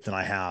landscape than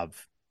I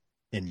have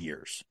in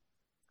years.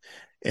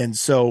 And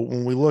so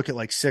when we look at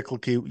like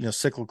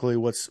cyclically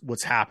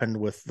what's happened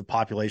with the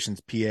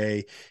populations,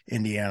 PA,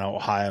 Indiana,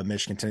 Ohio,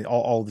 Michigan,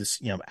 all this,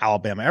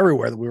 Alabama,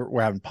 everywhere that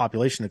we're having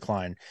population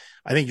decline,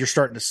 I think you're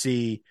starting to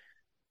see,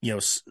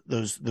 those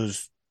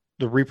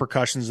the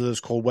repercussions of those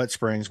cold, wet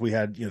springs. We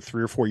had,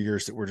 3 or 4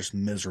 years that were just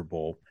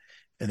miserable.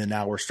 And then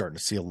now we're starting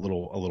to see a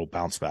little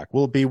bounce back.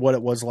 Will it be what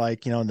it was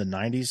like, in the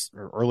 90s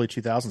or early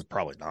 2000s?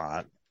 Probably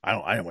not. I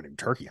didn't want even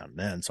turkey hunting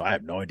then, so I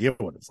have no idea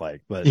what it's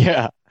like. But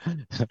Yeah.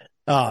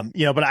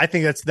 but I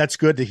think that's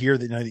good to hear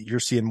that, that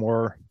you're seeing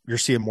more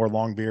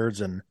long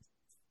beards and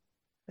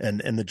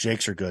the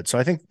jakes are good. So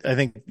I think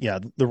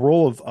the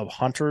role of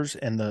hunters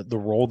and the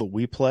role that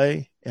we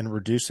play in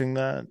reducing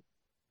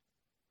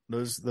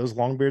those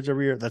long beards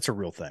every year, that's a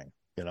real thing.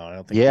 I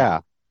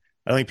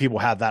don't think people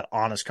have that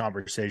honest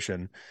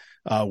conversation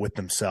with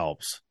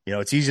themselves.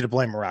 It's easy to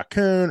blame a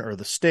raccoon or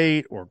the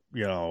state or,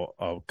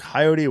 a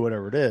coyote,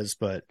 whatever it is,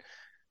 but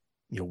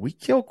we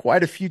kill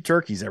quite a few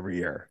turkeys every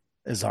year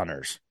as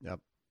hunters. Yep.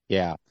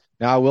 Yeah.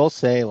 Now I will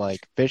say,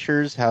 like,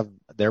 fishers have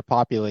their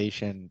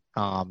population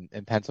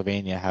in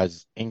Pennsylvania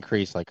has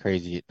increased like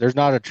crazy. There's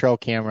not a trail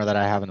camera that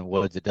I have in the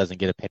woods that doesn't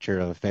get a picture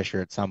of a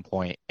fisher at some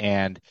point.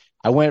 And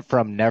I went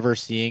from never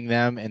seeing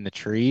them in the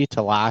tree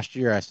to last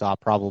year I saw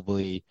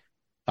probably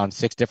on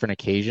 6 different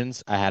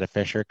occasions I had a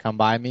fisher come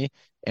by me,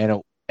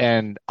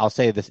 and I'll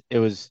say this,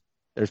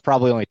 there's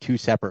probably only 2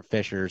 separate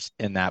fishers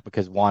in that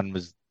because one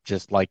was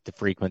just like to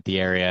frequent the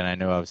area and I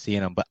knew I was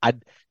seeing them, but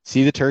I'd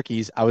see the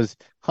turkeys. I was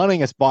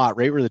hunting a spot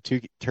right where the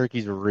 2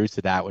 turkeys were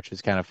roosted at, which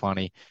was kind of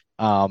funny.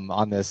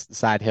 On this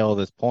side hill of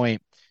this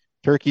point,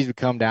 turkeys would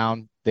come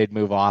down, they'd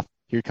move off.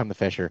 Here come the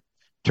fisher.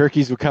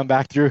 Turkeys would come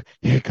back through.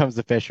 Here comes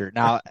the fisher.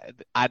 Now,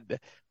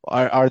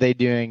 are they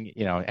doing,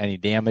 any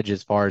damage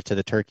as far as to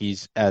the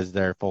turkeys as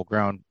they're full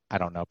grown? I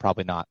don't know,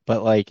 probably not.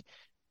 But like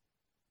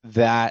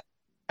that,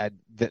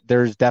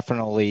 there's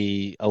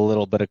definitely a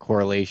little bit of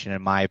correlation,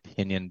 in my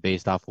opinion,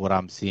 based off what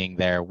I'm seeing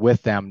there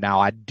with them. Now,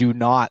 I do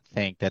not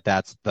think that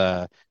that's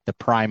the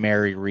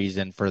primary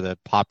reason for the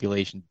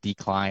population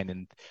decline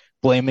and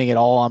blaming it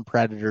all on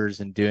predators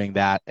and doing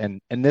that.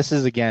 And this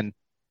is, again,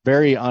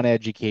 very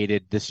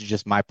uneducated. This is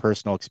just my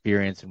personal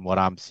experience and what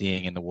I'm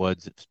seeing in the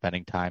woods,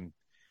 spending time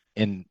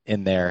in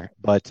there.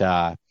 But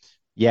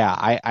yeah,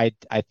 I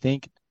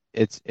think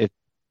it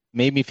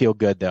made me feel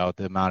good though,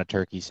 the amount of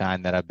turkey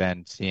sign that I've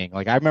been seeing.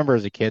 Like I remember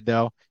as a kid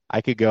though,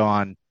 I could go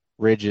on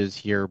ridges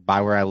here by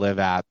where I live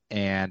at,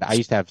 and I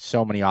used to have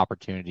so many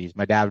opportunities.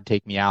 My dad would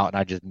take me out and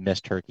I just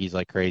missed turkeys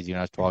like crazy when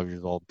I was 12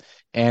 years old.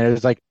 And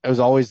it was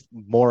always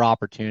more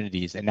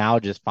opportunities. And now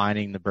just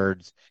finding the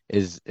birds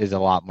is a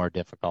lot more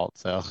difficult.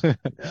 So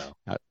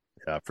yeah.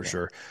 Yeah, for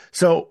sure.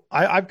 So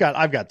I've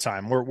got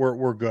time.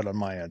 We're good on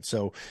my end.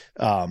 So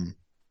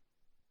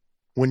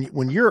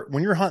when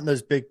you're hunting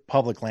those big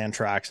public land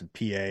tracts in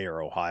PA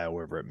or Ohio,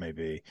 wherever it may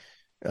be,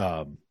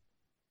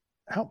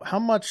 how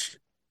much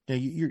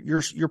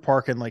you're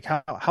parking, like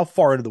how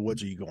far into the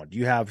woods are you going? Do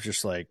you have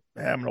just like,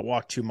 hey, I'm going to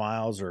walk 2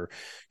 miles, or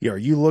are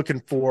you looking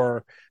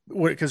for,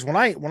 because when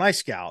I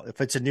scout,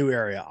 if it's a new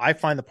area, I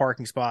find the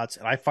parking spots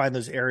and I find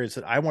those areas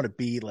that I want to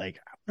be like,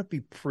 I want to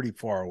be pretty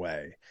far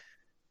away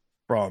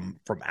from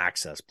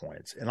access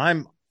points. And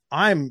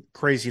I'm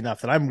crazy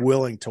enough that I'm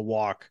willing to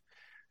walk.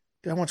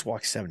 I once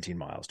walked 17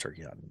 miles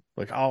turkey hunting.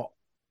 Like I'll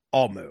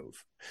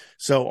move.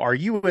 So are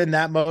you in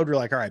that mode? You're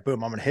like, all right,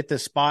 boom, I'm going to hit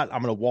this spot.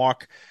 I'm going to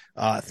walk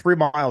 3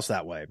 miles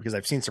that way because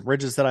I've seen some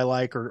ridges that I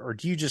like, or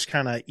do you just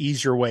kind of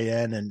ease your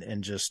way in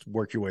and just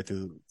work your way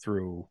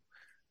through,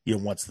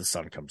 once the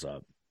sun comes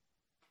up?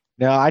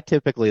 No, I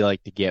typically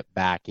like to get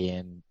back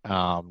in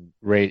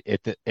right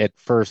at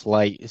first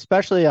light,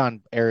 especially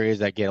on areas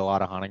that get a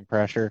lot of hunting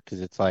pressure,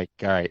 because it's like,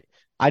 all right,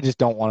 I just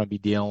don't want to be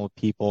dealing with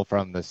people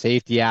from the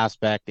safety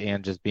aspect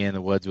and just be in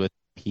the woods with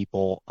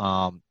people.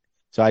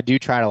 So I do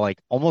try to like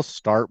almost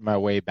start my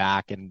way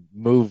back and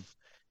move.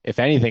 If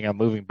anything, I'm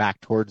moving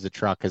back towards the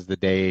truck as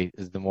the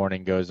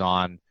morning goes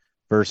on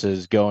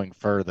versus going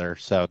further.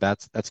 So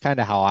that's kind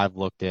of how I've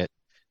looked at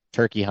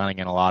turkey hunting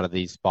in a lot of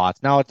these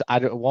spots. Now, I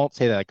won't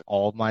say that like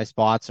all of my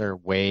spots are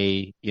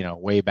way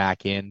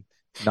back in.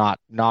 not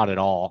at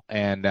all.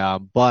 And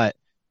but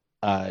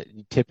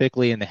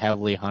typically in the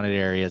heavily hunted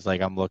areas,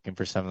 like I'm looking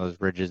for some of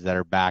those ridges that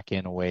are back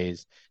in a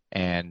ways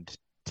and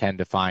tend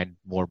to find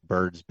more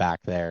birds back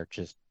there,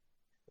 just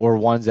or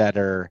ones that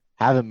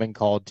haven't been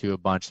called to a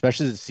bunch,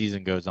 especially as the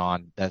season goes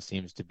on. That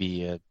seems to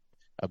be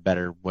a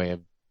better way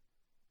of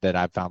that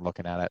I've found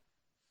looking at it.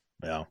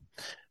 Yeah.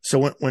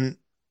 So when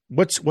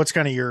what's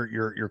kind of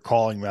your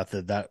calling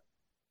method that,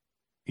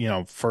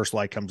 first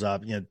light comes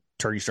up,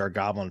 turkey start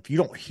gobbling. If you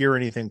don't hear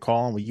anything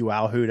calling, will you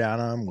owl hoot at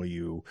them? Will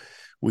you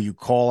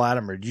call at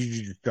them, or do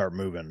you just start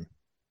moving?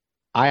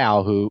 I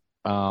owl hoot.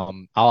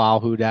 I'll owl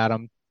hoot at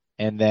them,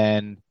 and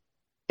then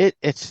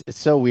it's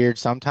so weird.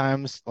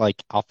 Sometimes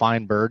like I'll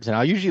find birds, and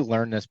I'll usually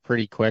learn this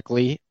pretty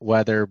quickly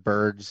whether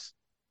birds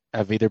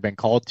have either been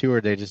called to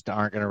or they just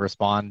aren't going to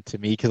respond to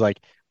me. Because like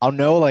I'll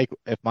know like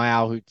if my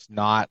owl hoot's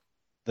not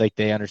like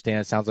they understand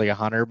it sounds like a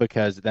hunter,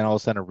 because then all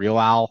of a sudden a real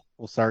owl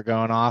will start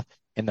going off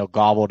and they'll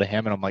gobble to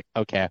him, and I'm like,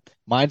 okay,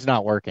 mine's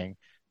not working. Yeah.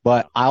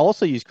 But I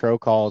also use crow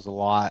calls a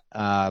lot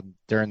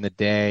during the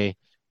day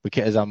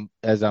because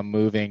as I'm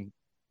moving.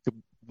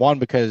 One,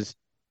 because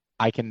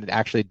I can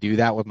actually do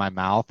that with my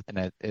mouth, and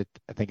I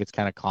think it's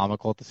kind of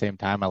comical at the same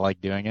time. I like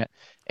doing it,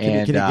 Can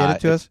and you get it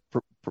to us?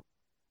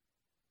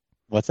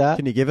 what's that?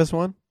 Can you give us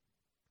one?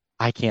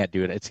 I can't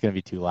do it. It's gonna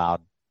be too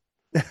loud.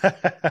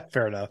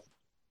 Fair enough.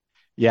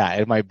 Yeah,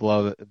 it might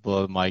blow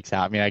the mics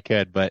out. I mean, I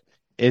could, but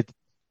it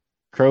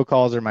crow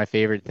calls are my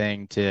favorite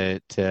thing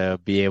to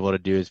be able to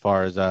do as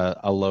far as a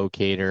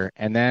locator.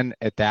 And then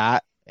at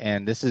that,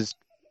 and this is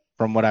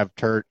from what I've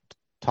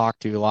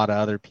talked to a lot of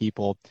other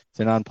people, it's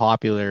an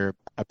unpopular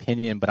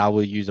opinion, but I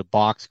will use a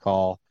box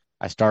call.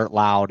 I start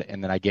loud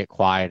and then I get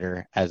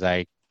quieter as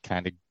I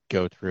kind of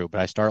go through.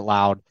 But I start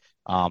loud,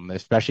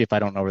 especially if I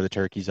don't know where the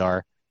turkeys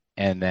are.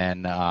 And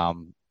then,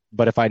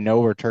 but if I know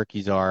where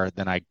turkeys are,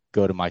 then I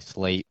go to my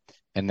slate.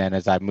 And then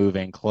as I move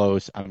in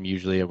close, I'm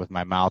usually with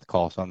my mouth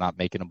call, so I'm not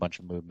making a bunch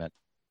of movement.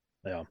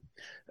 Yeah.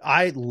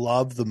 I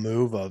love the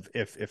move of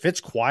if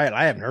it's quiet,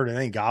 I haven't heard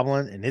anything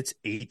gobbling and it's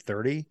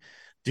 8:30.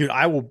 Dude,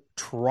 I will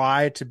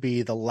try to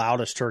be the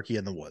loudest turkey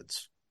in the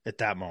woods at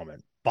that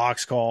moment.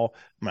 Box call,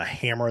 I'm gonna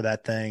hammer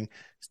that thing.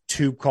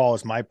 Tube call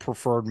is my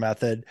preferred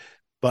method,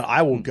 but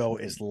I will go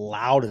as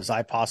loud as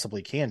I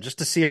possibly can just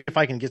to see if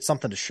I can get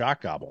something to shot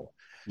gobble.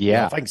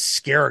 Yeah. If I can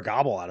scare a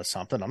gobble out of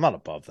something, I'm not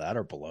above that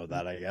or below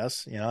that, I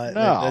guess.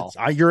 No.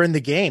 You're in the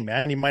game,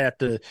 man. You might have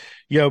to,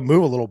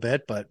 move a little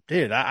bit, but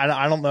dude,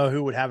 I don't know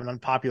who would have an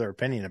unpopular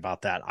opinion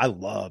about that. I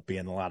love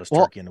being the loudest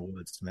Well, turkey in the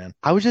woods, man.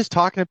 I was just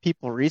talking to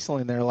people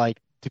recently, and they're like,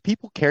 "Do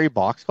people carry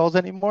box calls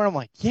anymore?" I'm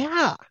like,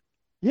 "Yeah,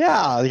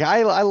 yeah. Like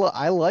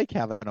I like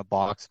having a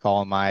box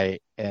call in my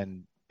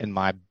in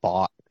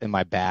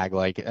my bag.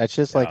 Like that's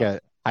just like Yeah.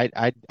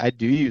 I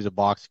do use a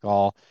box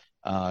call,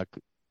 I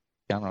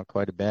don't know,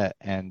 quite a bit,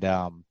 and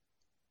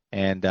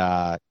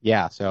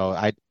yeah. So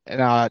I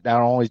don't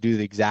always do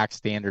the exact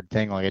standard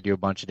thing. Like I do a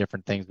bunch of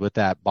different things with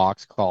that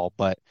box call,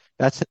 but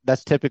that's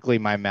typically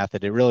my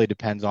method. It really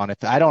depends on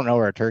if I don't know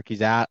where a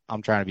turkey's at.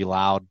 I'm trying to be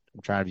loud.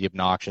 I'm trying to be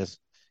obnoxious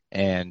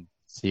and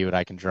see what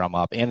I can drum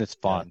up, and it's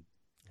Yeah. fun.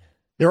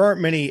 There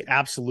aren't many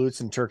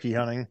absolutes in turkey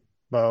hunting,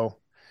 Beau.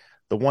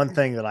 The one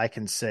thing that I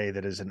can say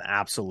that is an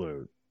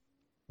absolute,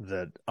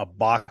 that a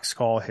box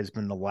call has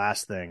been the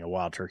last thing a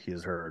wild turkey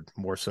has heard,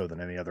 more so than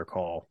any other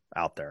call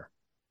out there.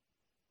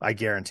 I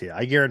guarantee it.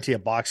 I guarantee a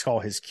box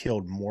call has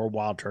killed more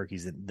wild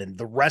turkeys than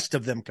the rest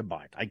of them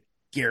combined. I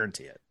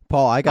guarantee it.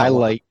 Paul, I got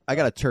a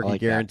I turkey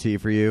like guarantee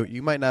for you.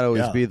 You might not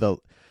always Yeah. be the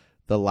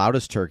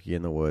loudest turkey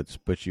in the woods,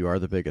 but you are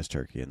the biggest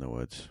turkey in the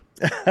woods.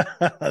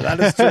 That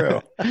is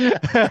true.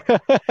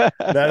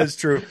 That is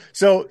true.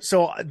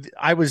 So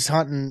I was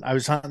hunting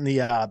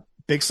the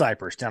big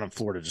cypress down in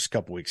Florida just a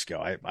couple weeks ago.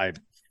 I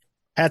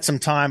had some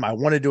time. I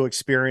wanted to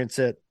experience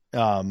it.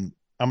 I'm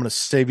going to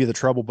save you the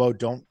trouble, Beau.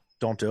 Don't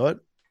do it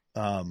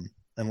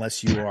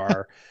unless you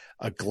are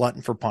a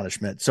glutton for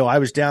punishment. So I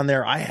was down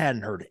there. I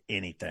hadn't heard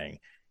anything,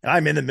 and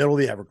I'm in the middle of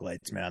the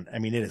Everglades, man. I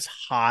mean, it is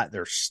hot.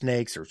 There's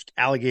snakes. There's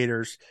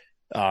alligators.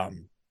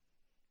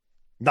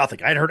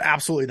 Nothing. I'd heard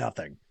absolutely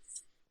nothing.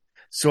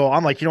 So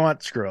I'm like, you know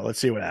what? Screw it. Let's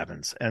see what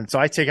happens. And so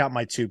I take out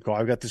my tube call.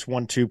 I've got this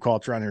one tube call.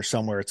 It's around here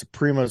somewhere. It's a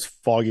Prima's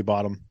foggy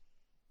bottom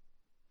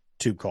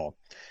tube call.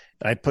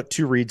 And I put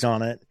two reeds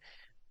on it,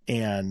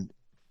 and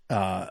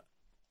I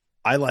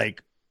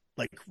like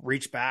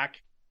reach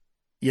back,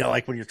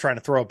 like when you're trying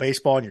to throw a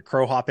baseball and you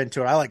crow hop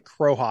into it. I like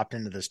crow hopped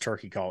into this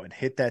turkey call and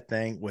hit that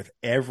thing with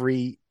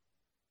every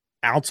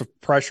ounce of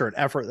pressure and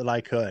effort that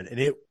I could, and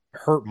it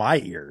hurt my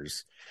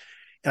ears.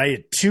 And I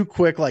did two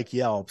quick like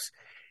yelps,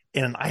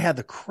 and I had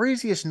the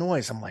craziest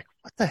noise. I'm like,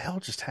 what the hell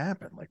just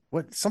happened? Like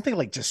what? Something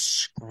like just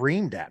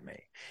screamed at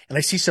me. And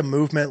I see some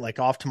movement like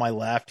off to my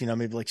left,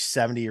 maybe like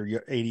 70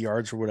 or 80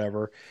 yards or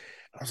whatever.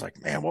 I was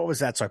like, man, what was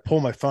that? So I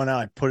pulled my phone out,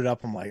 I put it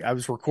up. I'm like, I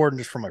was recording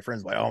just for my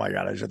friends. Like, oh my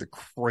God, I just had the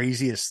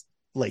craziest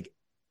like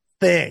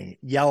thing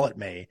yell at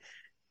me.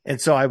 And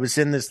so I was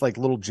in this like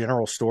little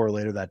general store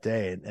later that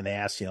day, and they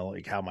asked,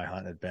 like how my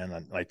hunt had been.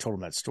 And I told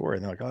them that story,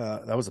 and they're like,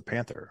 oh, that was a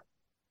panther.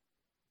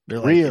 They're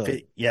like,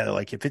 Really? they're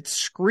like, if it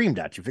screamed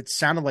at you, if it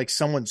sounded like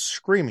someone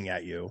screaming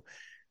at you,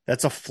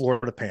 that's a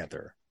Florida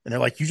panther. And they're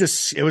like,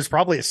 it was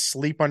probably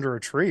asleep under a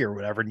tree or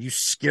whatever, and you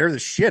scare the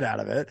shit out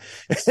of it.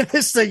 And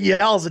this thing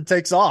yells and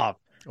takes off.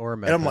 Or a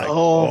And I'm like,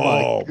 Oh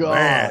my oh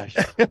man.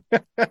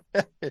 gosh.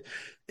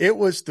 It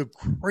was the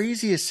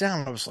craziest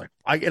sound. I was like,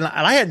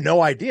 I had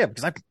no idea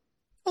because I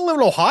live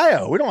in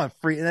Ohio. We don't have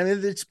free. I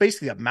mean, it's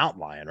basically a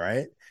mountain lion,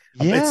 right?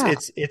 Yeah.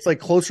 It's like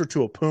closer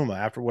to a puma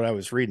after what I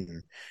was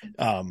reading.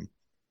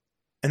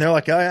 And they're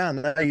like, oh yeah,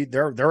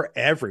 no, they're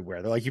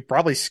everywhere. They're like, you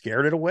probably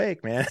scared it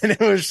awake, man. And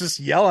it was just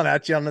yelling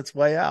at you on its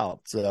way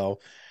out. So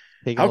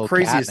Take a how little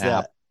crazy cat is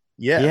nap. that?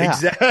 Yeah,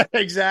 Yeah.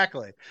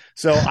 exactly.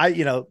 So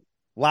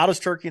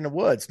loudest turkey in the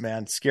woods,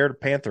 man, scared a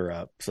panther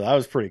up. So that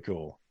was pretty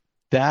cool.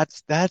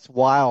 That's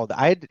wild.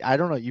 I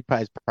don't know. You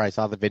probably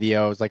saw the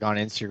videos like on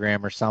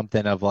Instagram or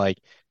something of like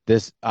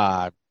this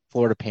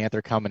Florida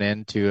panther coming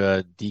into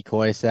a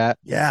decoy set.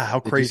 Yeah, how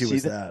Did you crazy see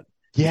was that? that?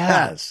 Yeah.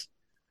 Yes.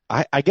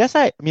 I guess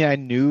I mean I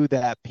knew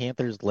that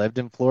panthers lived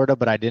in Florida,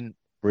 but I didn't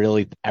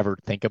really ever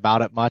think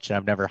about it much, and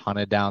I've never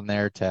hunted down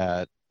there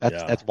to Yeah.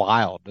 that's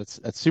wild. That's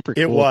super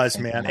It cool. was,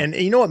 man. And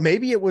you know what?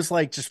 Maybe it was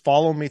like just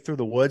following me through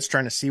the woods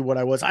trying to see what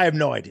I was. I have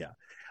no idea.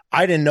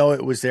 I didn't know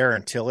it was there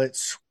until it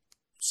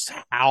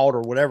howled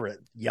or whatever. It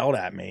yelled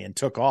at me and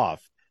took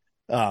off.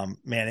 Man,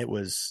 it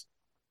was.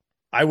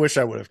 I wish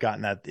I would have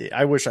gotten that.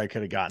 I wish I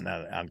could have gotten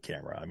that on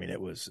camera. I mean,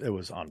 it was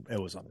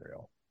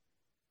unreal.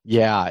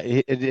 Yeah,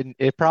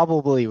 it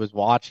probably was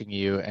watching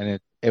you, and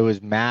it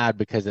was mad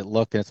because it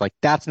looked and it's like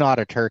that's not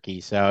a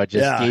turkey, so it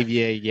just Yeah. gave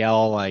you a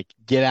yell like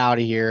get out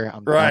of here,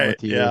 I'm done Right.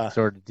 with you, Yeah.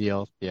 sort of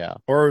deal. Yeah.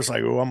 Or it was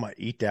like, oh, I'm gonna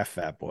eat that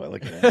fat boy.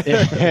 Look at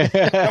him.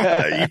 I'm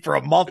gonna eat for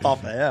a month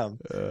off of him.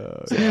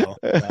 So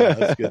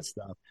that's good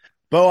stuff.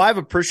 Beau, I've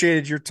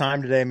appreciated your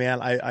time today,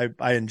 man.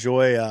 I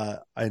enjoy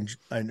I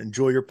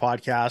enjoy your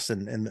podcast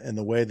and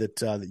the way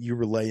that you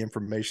relay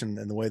information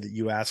and the way that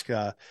you ask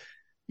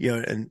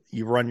and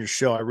you run your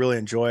show. I really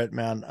enjoy it,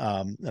 man.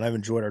 And I've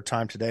enjoyed our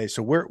time today.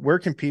 So where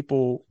can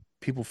people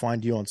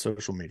find you on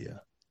social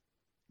media?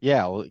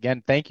 Yeah, well,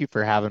 again, thank you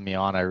for having me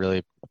on. I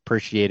really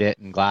appreciate it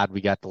and glad we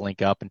got to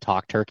link up and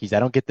talk turkeys. I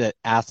don't get to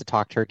ask to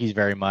talk turkeys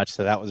very much,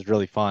 so that was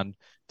really fun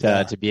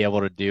to be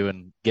able to do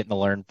and getting to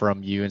learn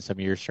from you and some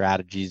of your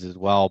strategies as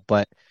well.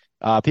 But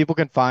people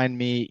can find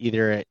me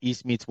either at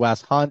East Meets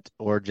West Hunt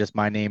or just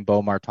my name,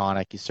 Beau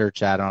Martonic. You search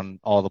that on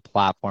all the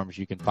platforms,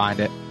 you can find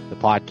it. The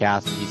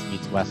podcast, East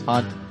Meets West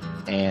Hunt,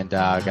 and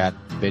got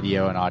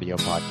video and audio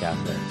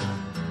podcast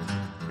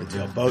there. Good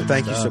deal, Beau.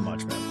 Thank you so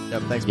much, man.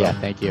 Yep, thanks, Beau. Yeah,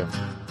 thank you.